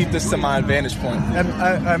we're going to keep this to my advantage point. And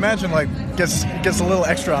I imagine, gets a little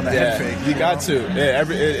extra on the head fake. You got to.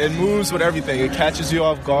 It moves with everything. It catches you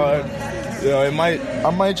off guard. I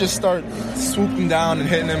might just start swooping down and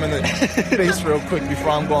hitting him in the face real quick before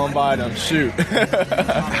I'm going by them. Shoot.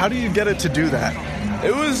 How do you get it to do that?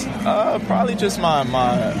 It was probably just my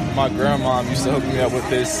grandma used to hook me up with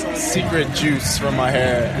this secret juice for my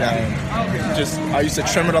hair. And I used to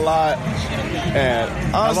trim it a lot. And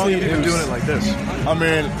honestly, how long have you been doing it like this? I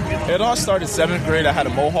mean, it all started 7th grade. I had a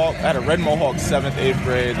mohawk. I had a red mohawk 7th, 8th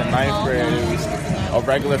grade. Then 9th grade, it was a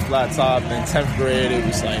regular flat top. Then 10th grade, it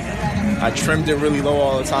was I trimmed it really low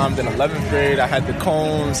all the time. Then 11th grade, I had the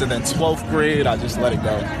combs. And then 12th grade, I just let it go.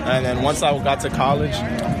 And then once I got to college,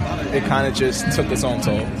 it kind of just took its own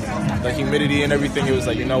toll. The humidity and everything, it was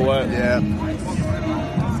you know what? Yeah.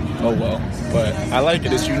 Oh, well. But I like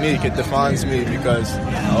it. It's unique. It defines me because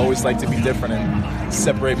I always like to be different and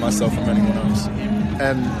separate myself from anyone else.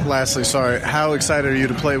 And lastly, how excited are you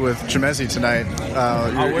to play with Chimezi tonight?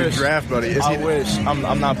 Your draft buddy. I wish.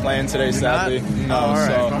 I'm not playing today, sadly. No, all right,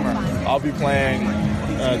 so bummer. I'll be playing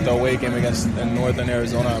the away game against Northern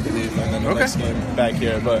Arizona, I believe, and then the next game back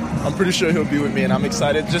here. But I'm pretty sure he'll be with me, and I'm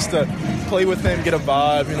excited just to play with him, get a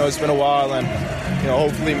vibe. It's been a while, and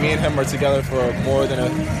hopefully me and him are together for more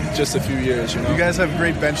than just a few years. You guys have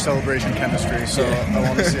great bench celebration chemistry, so I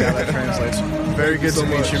want to see how that translates. Very good to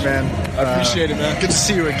meet you, man. I appreciate it, man. Good to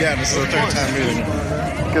see you again. This is the third time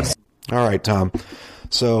meeting. Good. All right, Tom.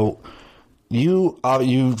 So you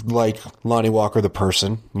like Lonnie Walker the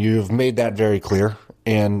person. You've made that very clear.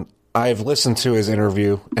 And I've listened to his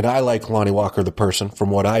interview, and I like Lonnie Walker the person from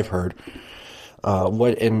what I've heard.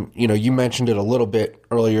 You mentioned it a little bit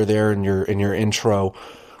earlier there in your intro.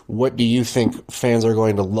 What do you think fans are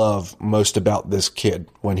going to love most about this kid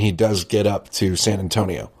when he does get up to San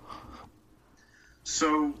Antonio?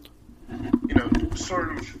 So,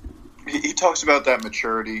 sort of, he talks about that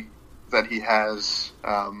maturity that he has,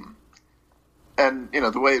 and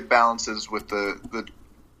the way it balances with the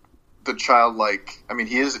childlike. I mean,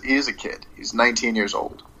 he is a kid. He's 19 years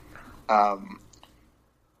old,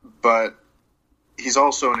 but he's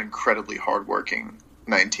also an incredibly hardworking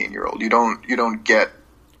 19-year-old. You don't get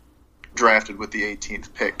drafted with the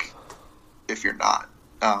 18th pick if you're not.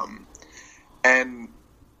 And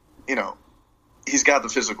he's got the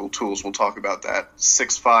physical tools. We'll talk about that.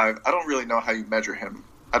 6'5". I don't really know how you measure him.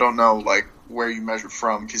 I don't know where you measure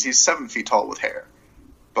from because he's 7 feet tall with hair,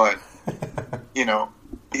 but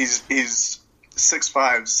he's 6'5",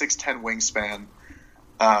 6'10" wingspan.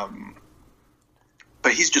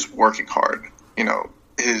 But he's just working hard.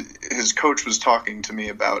 His coach was talking to me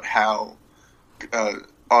about how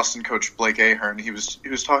Austin coach Blake Ahern. He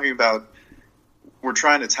was talking about we're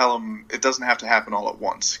trying to tell him it doesn't have to happen all at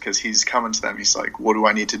once because he's coming to them. He's like, what do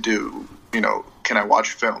I need to do? Can I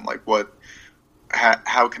watch film?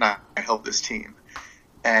 How can I help this team?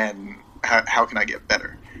 And how can I get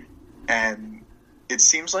better? And it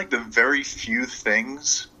seems like the very few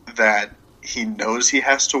things that he knows he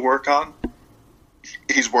has to work on,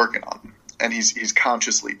 he's working on, and he's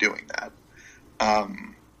consciously doing that.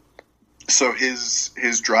 So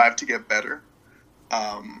his drive to get better,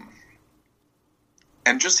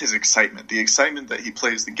 and just his excitement, the excitement that he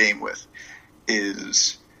plays the game with,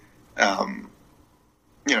 is,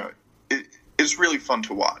 it's really fun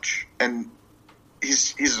to watch. And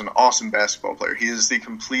he's an awesome basketball player. He is the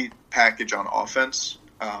complete package on offense.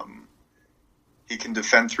 He can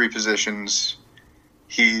defend three positions.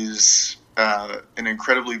 He's an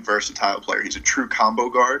incredibly versatile player. He's a true combo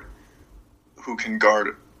guard who can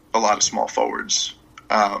guard a lot of small forwards.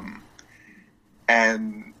 And,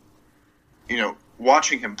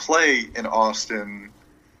 watching him play in Austin,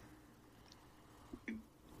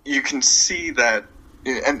 you can see that,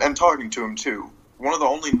 and talking to him too, one of the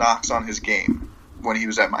only knocks on his game when he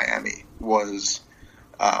was at Miami was,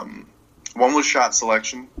 one was shot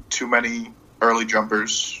selection, too many early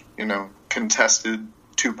jumpers, contested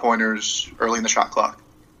 2-pointers early in the shot clock.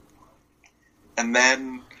 And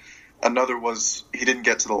then another was he didn't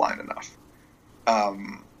get to the line enough.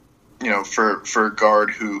 For a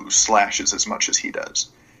guard who slashes as much as he does.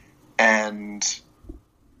 And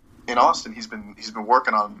in Austin, he's been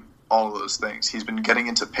working on all of those things. He's been getting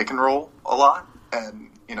into pick and roll a lot and,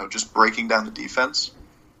 just breaking down the defense.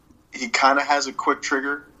 He kind of has a quick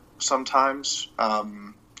trigger sometimes,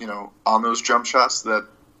 on those jump shots that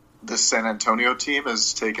this San Antonio team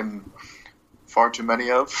has taken far too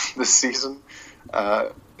many of this season,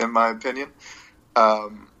 in my opinion.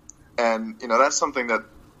 And that's something that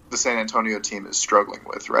the San Antonio team is struggling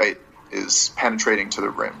with, right, is penetrating to the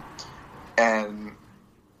rim. And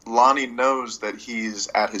Lonnie knows that he's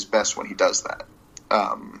at his best when he does that.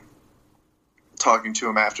 Talking to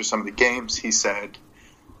him after some of the games, he said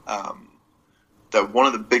that one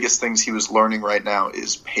of the biggest things he was learning right now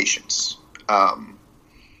is patience.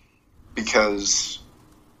 Because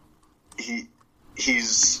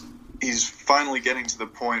he's finally getting to the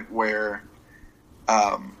point where,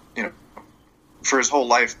 for his whole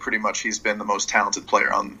life, pretty much, he's been the most talented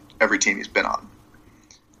player on every team he's been on.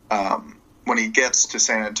 When he gets to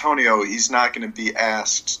San Antonio, he's not going to be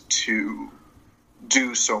asked to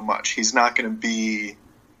do so much. He's not going to be,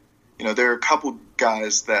 there are a couple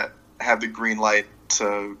guys that have the green light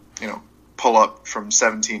to, pull up from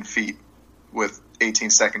 17 feet with 18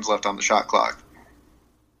 seconds left on the shot clock.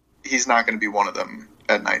 He's not going to be one of them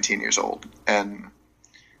at 19 years old. And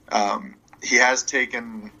he has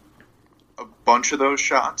taken a bunch of those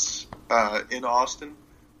shots in Austin.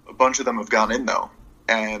 A bunch of them have gone in, though.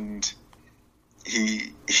 And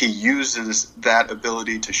he uses that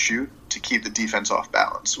ability to shoot to keep the defense off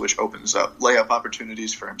balance, which opens up layup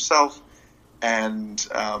opportunities for himself. And,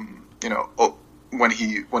 when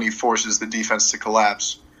he forces the defense to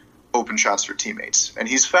collapse, open shots for teammates. And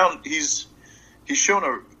he's shown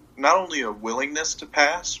not only a willingness to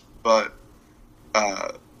pass, but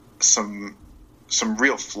some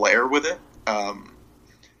real flair with it.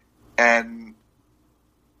 And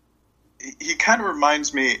he kind of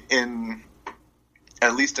reminds me,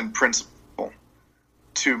 at least in principle,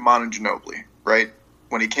 to Manu Ginobili, right?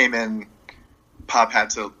 When he came in, Pop had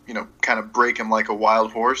to, kind of break him like a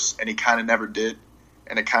wild horse, and he kind of never did,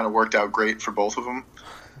 and it kind of worked out great for both of them.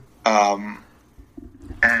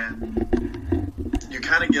 And you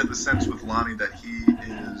kind of get the sense with Lonnie that he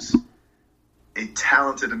is a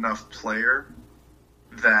talented enough player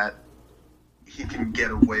that he can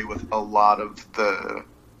get away with a lot of the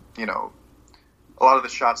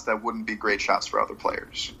shots that wouldn't be great shots for other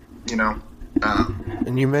players,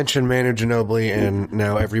 And you mentioned Manu Ginobili, and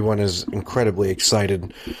now everyone is incredibly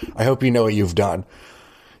excited. I hope you know what you've done.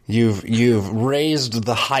 You've raised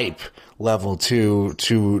the hype level to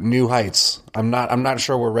new heights. I'm not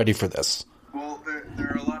sure we're ready for this. Well,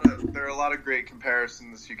 there are a lot of great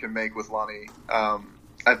comparisons you can make with Lonnie.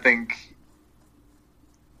 I think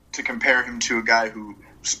to compare him to a guy who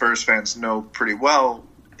Spurs fans know pretty well,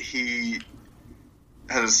 he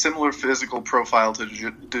has a similar physical profile to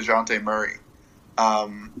DeJounte Murray.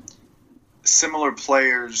 Similar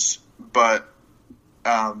players, but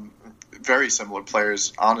very similar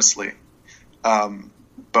players, honestly.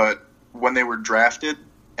 But when they were drafted,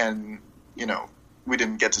 and, we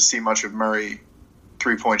didn't get to see much of Murray,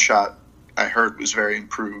 three-point shot, I heard, was very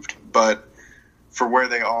improved. But for where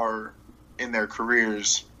they are in their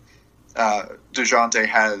careers, DeJounte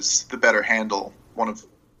has the better handle, one of,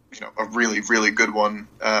 a really, really good one,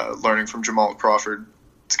 learning from Jamal Crawford.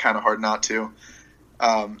 It's kind of hard not to.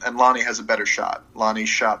 And Lonnie has a better shot. Lonnie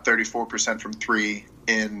shot 34% from three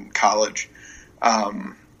in college.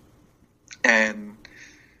 And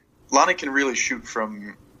Lonnie can really shoot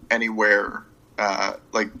from anywhere.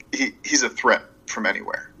 He's a threat from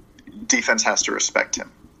anywhere. Defense has to respect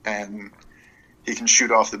him. And he can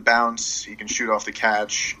shoot off the bounce. He can shoot off the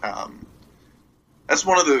catch. That's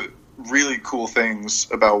one of the really cool things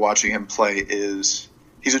about watching him play is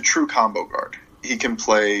he's a true combo guard. He can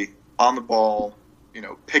play on the ball,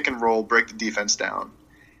 pick and roll, break the defense down,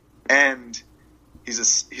 and he's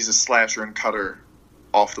a slasher and cutter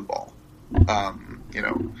off the ball.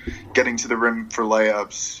 Getting to the rim for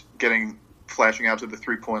layups, flashing out to the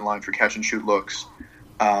 3-point line for catch and shoot looks,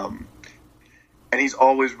 and he's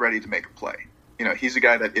always ready to make a play. He's a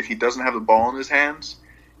guy that if he doesn't have the ball in his hands,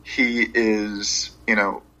 he is,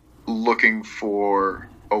 looking for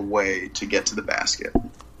a way to get to the basket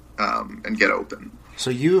and get open. So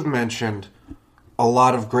you've mentioned a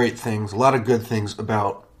lot of great things, a lot of good things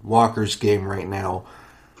about Walker's game right now.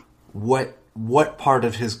 What part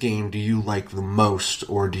of his game do you like the most,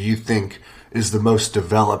 or do you think is the most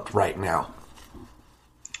developed right now?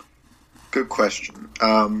 Good question.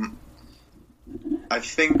 I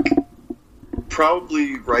think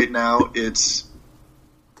probably right now it's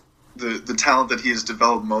the talent that he has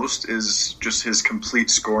developed most is just his complete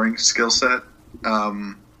scoring skill set.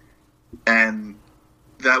 And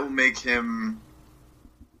that will make him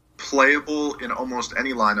playable in almost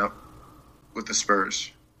any lineup with the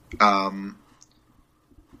Spurs. And,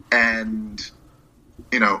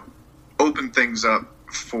 open things up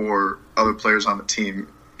for other players on the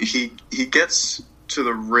team. He gets to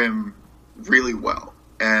the rim really well.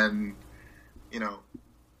 And,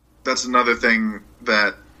 that's another thing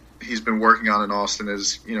that he's been working on in Austin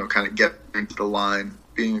is, kind of getting to the line,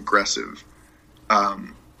 being aggressive. But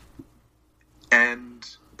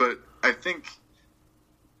I think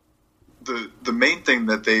the main thing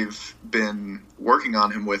that they've been working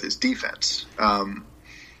on him with is defense. Coach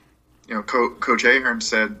Ahern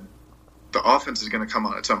said the offense is going to come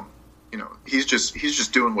on its own. He's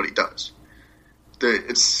just doing what he does.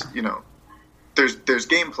 There's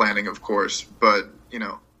game planning, of course, but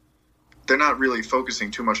they're not really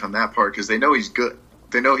focusing too much on that part because they know he's good.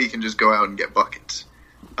 They know he can just go out and get buckets.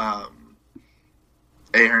 Ahern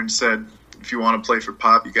said, if you want to play for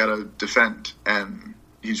Pop, you got to defend, and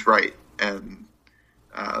he's right. And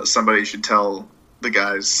somebody should tell the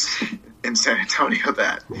guys in San Antonio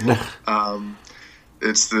that.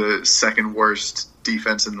 It's the second worst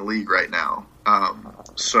defense in the league right now.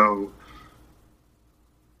 So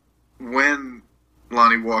when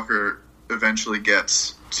Lonnie Walker eventually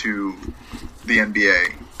gets to the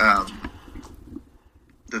NBA,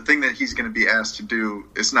 the thing that he's going to be asked to do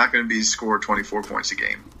is not going to be score 24 points a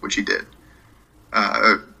game, which he did.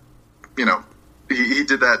 He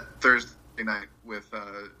did that Thursday night with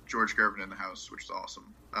George Gervin in the house, which is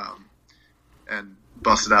awesome, and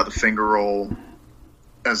busted out the finger roll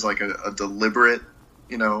as like a deliberate,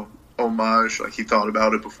 homage. Like he thought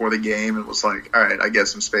about it before the game and was like, all right, I get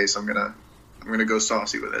some space. I'm gonna go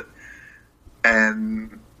saucy with it.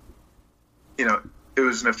 And it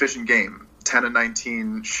was an efficient game. 10 of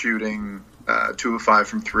 19 shooting, 2 of 5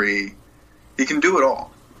 from 3. He can do it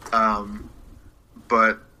all.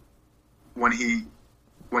 But when he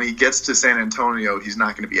gets to San Antonio, he's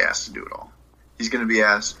not going to be asked to do it all. He's going to be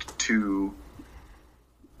asked to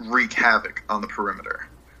wreak havoc on the perimeter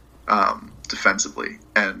defensively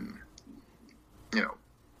and,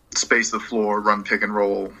 space the floor, run pick and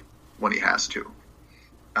roll when he has to.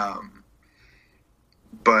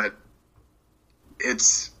 But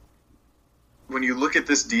it's when you look at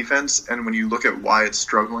this defense and when you look at why it's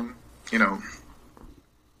struggling, the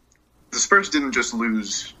Spurs didn't just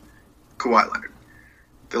lose Kawhi Leonard.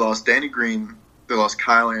 They lost Danny Green. They lost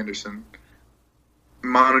Kyle Anderson,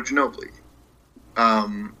 Manu Ginobili.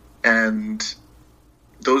 And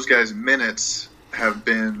those guys' minutes have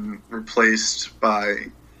been replaced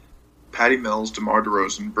by Patty Mills, DeMar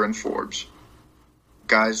DeRozan, Bryn Forbes,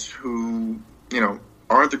 guys who,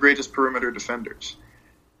 aren't the greatest perimeter defenders.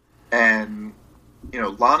 And,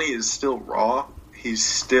 Lonnie is still raw. He's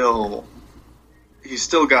still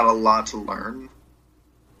got a lot to learn,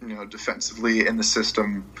 defensively in the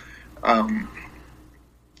system.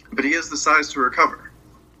 But he has the size to recover.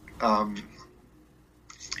 And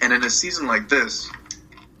in a season like this,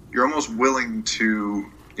 you're almost willing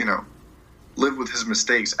to, live with his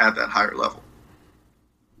mistakes at that higher level.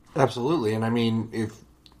 Absolutely. And I mean,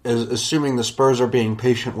 assuming the Spurs are being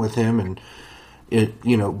patient with him, and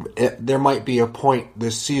there might be a point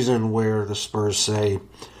this season where the Spurs say,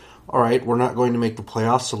 all right, we're not going to make the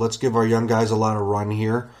playoffs, so let's give our young guys a lot of run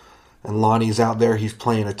here. And Lonnie's out there, he's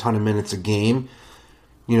playing a ton of minutes a game.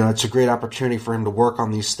 It's a great opportunity for him to work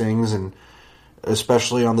on these things, and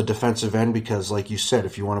especially on the defensive end, because like you said,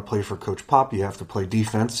 if you want to play for Coach Pop, you have to play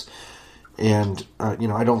defense. And,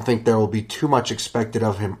 I don't think there will be too much expected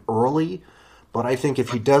of him early, but I think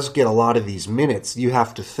if he does get a lot of these minutes, you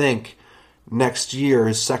have to think next year,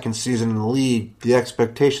 his second season in the league, the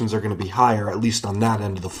expectations are going to be higher, at least on that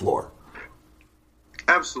end of the floor.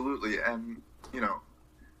 Absolutely. And,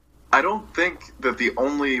 I don't think that the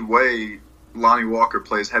only way Lonnie Walker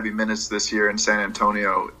plays heavy minutes this year in San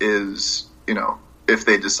Antonio is, if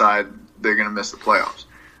they decide they're going to miss the playoffs.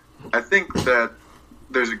 I think that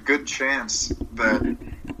there's a good chance that,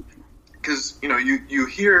 because, you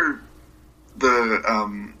hear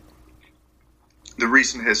the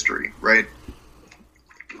recent history, right?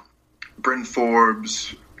 Bryn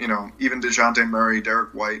Forbes, even DeJounte Murray,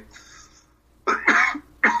 Derek White.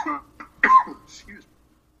 Excuse me.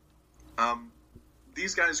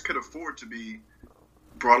 These guys could afford to be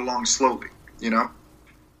brought along slowly,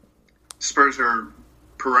 Spurs are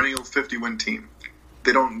perennial 50-win team.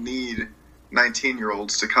 They don't need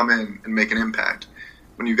 19-year-olds to come in and make an impact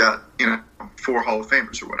when you got, 4 Hall of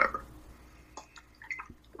Famers or whatever.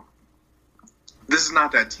 This is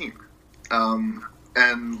not that team.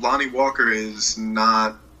 And Lonnie Walker is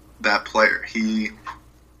not that player.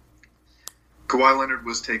 Kawhi Leonard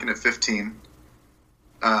was taken at 15.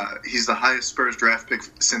 He's the highest Spurs draft pick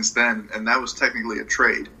since then, and that was technically a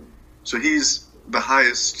trade. So he's the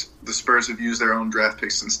highest the Spurs have used their own draft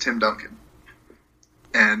pick since Tim Duncan.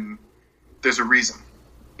 And there's a reason.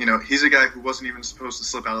 He's a guy who wasn't even supposed to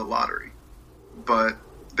slip out of the lottery, but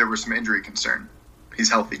there was some injury concern. He's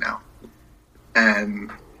healthy now.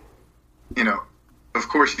 And, of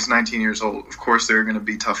course he's 19 years old. Of course there are going to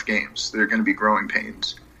be tough games. There are going to be growing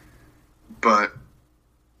pains. But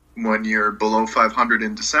when you're below 500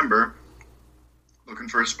 in December, looking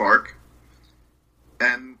for a spark,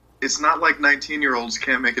 and it's not like 19-year-olds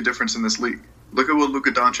can't make a difference in this league. Look at what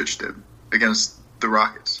Luka Doncic did against the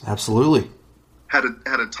Rockets. Absolutely. Had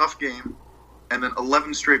a tough game, and then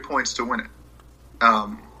 11 straight points to win it.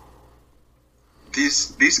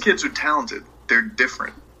 These kids are talented. They're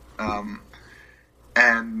different.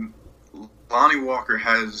 And Lonnie Walker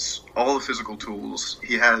has all the physical tools.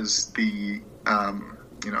 He has the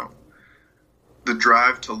the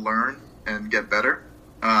drive to learn and get better.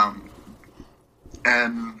 And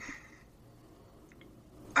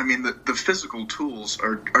I mean, the physical tools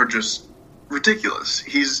are just ridiculous.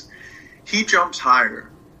 He jumps higher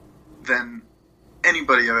than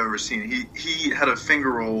anybody I've ever seen. He had a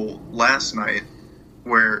finger roll last night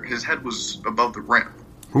where his head was above the rim.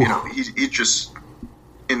 He's just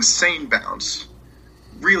insane bounce,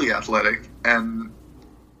 really athletic, and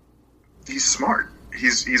he's smart.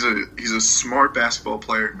 He's a smart basketball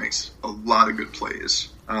player. Makes a lot of good plays.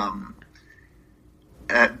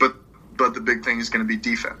 But the big thing is going to be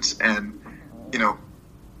defense. And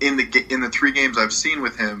in the 3 games I've seen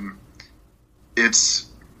with him, it's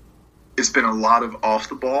been a lot of off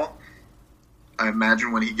the ball. I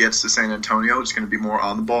imagine when he gets to San Antonio, it's going to be more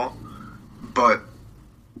on the ball. But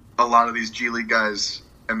a lot of these G League guys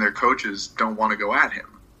and their coaches don't want to go at him,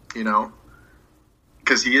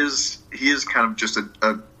 because he is kind of just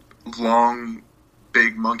a long,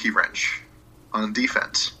 big monkey wrench on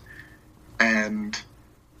defense, and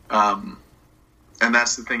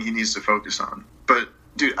that's the thing he needs to focus on. But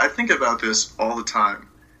dude, I think about this all the time.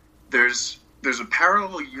 There's a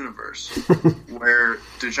parallel universe where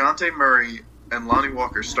DeJounte Murray and Lonnie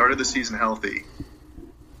Walker started the season healthy,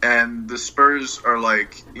 and the Spurs are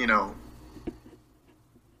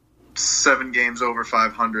 7 games over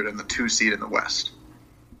 500 and the 2 seed in the West.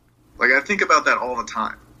 I think about that all the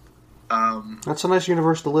time. That's a nice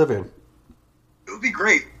universe to live in. It would be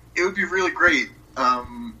great. It would be really great.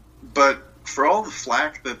 But for all the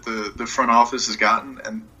flack that the front office has gotten,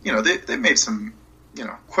 and they made some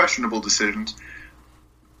questionable decisions.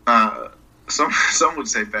 Some would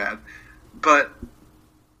say bad, but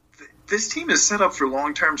this team is set up for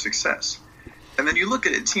long-term success. And then you look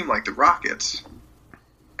at a team like the Rockets,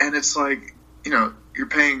 and it's you're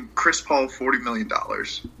paying Chris Paul $40 million.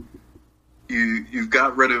 You've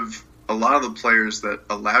got rid of a lot of the players that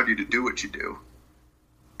allowed you to do what you do,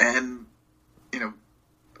 and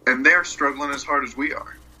and they're struggling as hard as we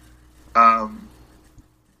are. And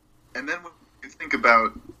then when you think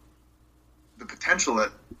about the potential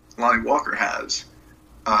that Lonnie Walker has,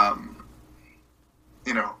 I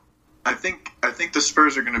think the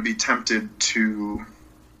Spurs are going to be tempted to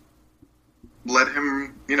let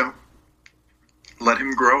him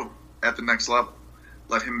grow at the next level.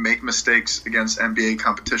 Let him make mistakes against NBA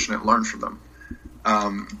competition and learn from them.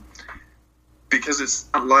 Because it's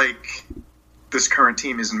not like this current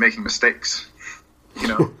team isn't making mistakes.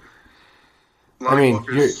 Lonnie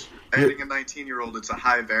Walker's adding a 19-year-old, it's a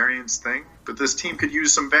high variance thing, but this team could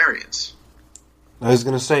use some variance. I was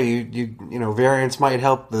going to say, you variance might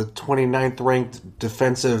help the 29th ranked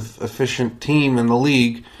defensive efficient team in the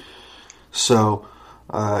league So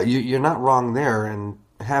you're not wrong there. And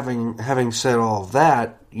having said all of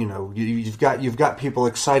that, you've got people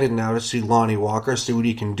excited now to see Lonnie Walker, see what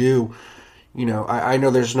he can do. I know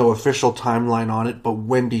there's no official timeline on it, but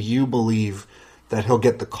when do you believe that he'll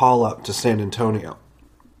get the call up to San Antonio?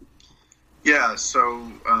 Yeah,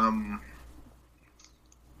 so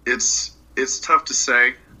it's tough to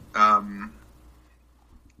say.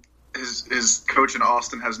 His coach in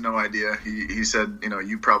Austin has no idea. He said,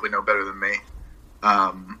 you probably know better than me.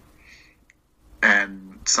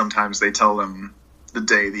 And sometimes they tell them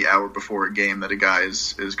the hour before a game that a guy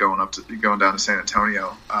is going down to San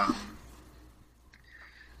Antonio.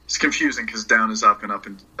 It's confusing because down is up and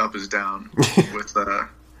up is down with the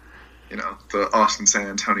Austin San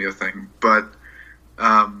Antonio thing. But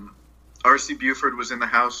R.C. Buford was in the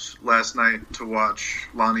house last night to watch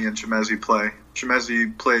Lonnie and Chimezie play.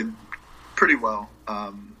 Chimezie played pretty well.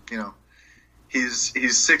 He's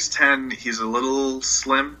 6'10". He's a little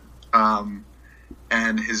slim,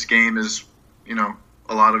 and his game is, a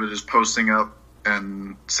lot of it is posting up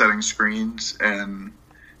and setting screens, and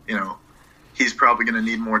he's probably going to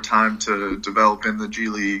need more time to develop in the G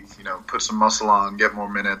League. Put some muscle on, get more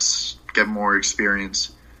minutes, get more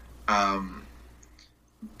experience.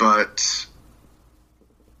 But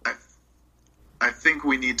I think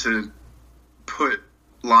we need to put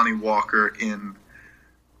Lonnie Walker in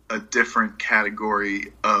a different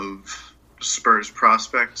category of Spurs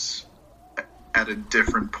prospects at a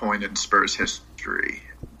different point in Spurs history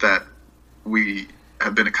that we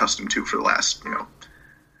have been accustomed to for the last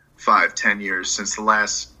 5-10 years, since the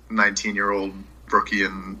last 19-year-old rookie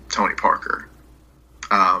in Tony Parker.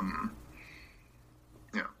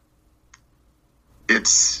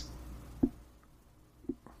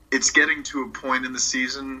 It's getting to a point in the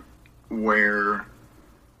season where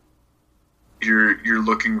you're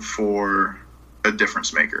looking for a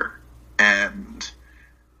difference maker, and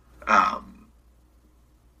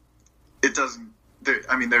it doesn't.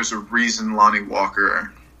 There's a reason Lonnie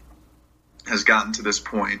Walker has gotten to this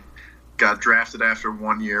point. Got drafted after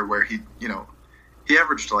 1 year where he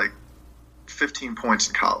averaged like 15 points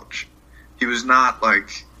in college. He was not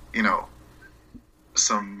like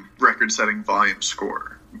some record-setting volume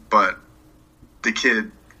scorer, but the kid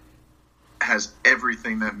has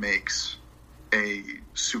everything that makes a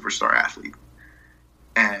superstar athlete,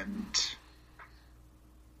 and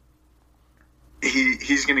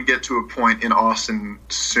he's going to get to a point in Austin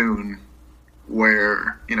soon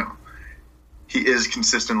where he is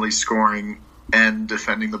consistently scoring and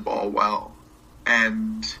defending the ball well,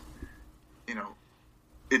 and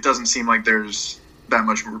it doesn't seem like there's that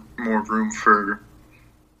much more room for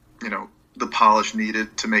the polish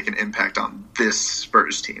needed to make an impact on this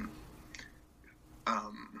Spurs team.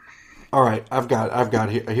 All right, I've got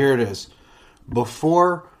here it is.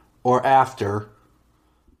 Before or after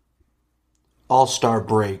All-Star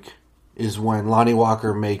break is when Lonnie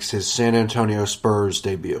Walker makes his San Antonio Spurs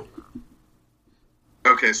debut.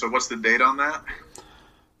 Okay, so what's the date on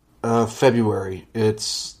that? February.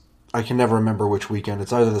 I can never remember which weekend.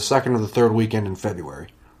 It's either the second or the third weekend in February.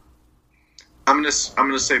 I'm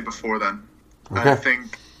gonna say before then. Okay.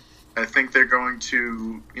 I think they're going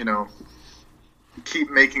to keep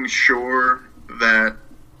making sure that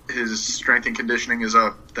his strength and conditioning is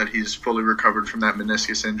up, that he's fully recovered from that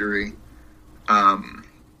meniscus injury, that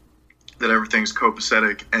everything's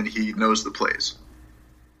copacetic, and he knows the plays.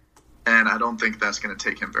 And I don't think that's going to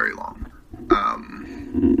take him very long.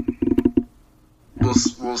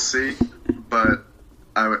 We'll see, but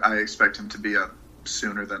I expect him to be up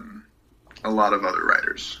sooner than a lot of other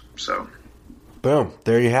writers. So, boom,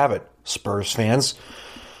 there you have it, Spurs fans.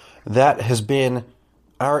 That has been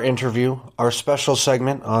our interview, our special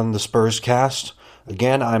segment on the Spurscast.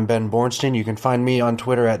 Again, I'm Ben Bornstein. You can find me on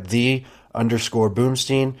Twitter at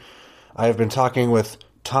 @the_Boomstein. I have been talking with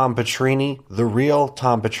Tom Petrini, the real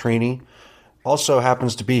Tom Petrini. Also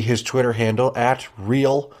happens to be his Twitter handle at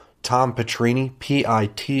real Tom Petrini, Pitrini,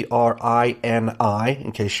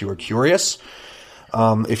 in case you were curious.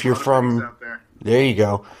 If you're from, there you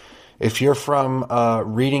go. If you're from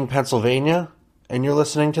Reading, Pennsylvania, and you're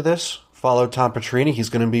listening to this, follow Tom Petrini. He's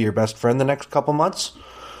going to be your best friend the next couple months.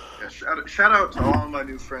 Yeah, shout out to all of my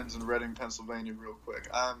new friends in Reading, Pennsylvania, real quick.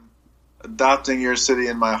 I'm adopting your city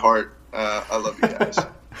in my heart. I love you guys.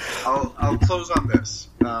 I'll close on this.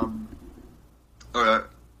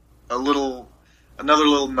 Another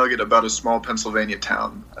little nugget about a small Pennsylvania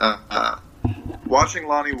town. Watching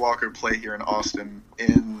Lonnie Walker play here in Austin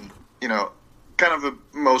in, kind of a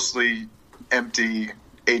mostly empty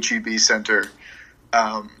HEB center,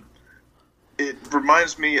 it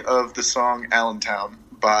reminds me of the song Allentown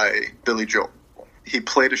by Billy Joel. he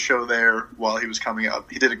played a show there while he was coming up.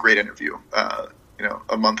 He did a great interview,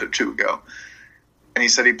 a month or two ago. And he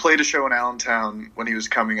said he played a show in Allentown when he was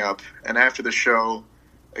coming up. And after the show,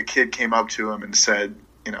 a kid came up to him and said,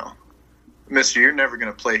 Mister, you're never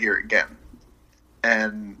going to play here again.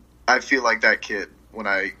 And I feel like that kid when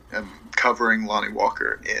I am covering Lonnie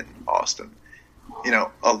Walker in Austin.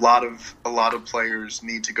 A lot of players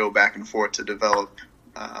need to go back and forth to develop.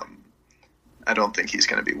 I don't think he's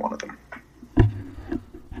going to be one of them.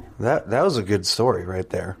 That was a good story right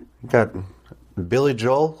there. You got Billy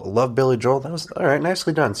Joel. I love Billy Joel. That was all right.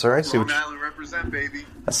 Nicely done, sir. I see Long Island represent, baby.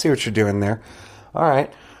 I see what you're doing there. All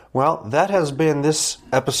right. Well, that has been this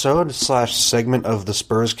episode / segment of the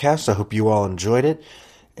Spurscast. I hope you all enjoyed it.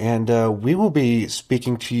 And we will be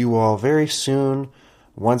speaking to you all very soon.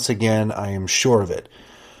 Once again, I am sure of it.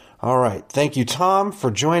 All right. Thank you, Tom,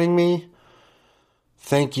 for joining me.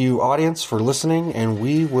 Thank you, audience, for listening. And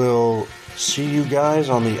we will see you guys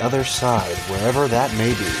on the other side, wherever that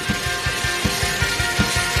may be.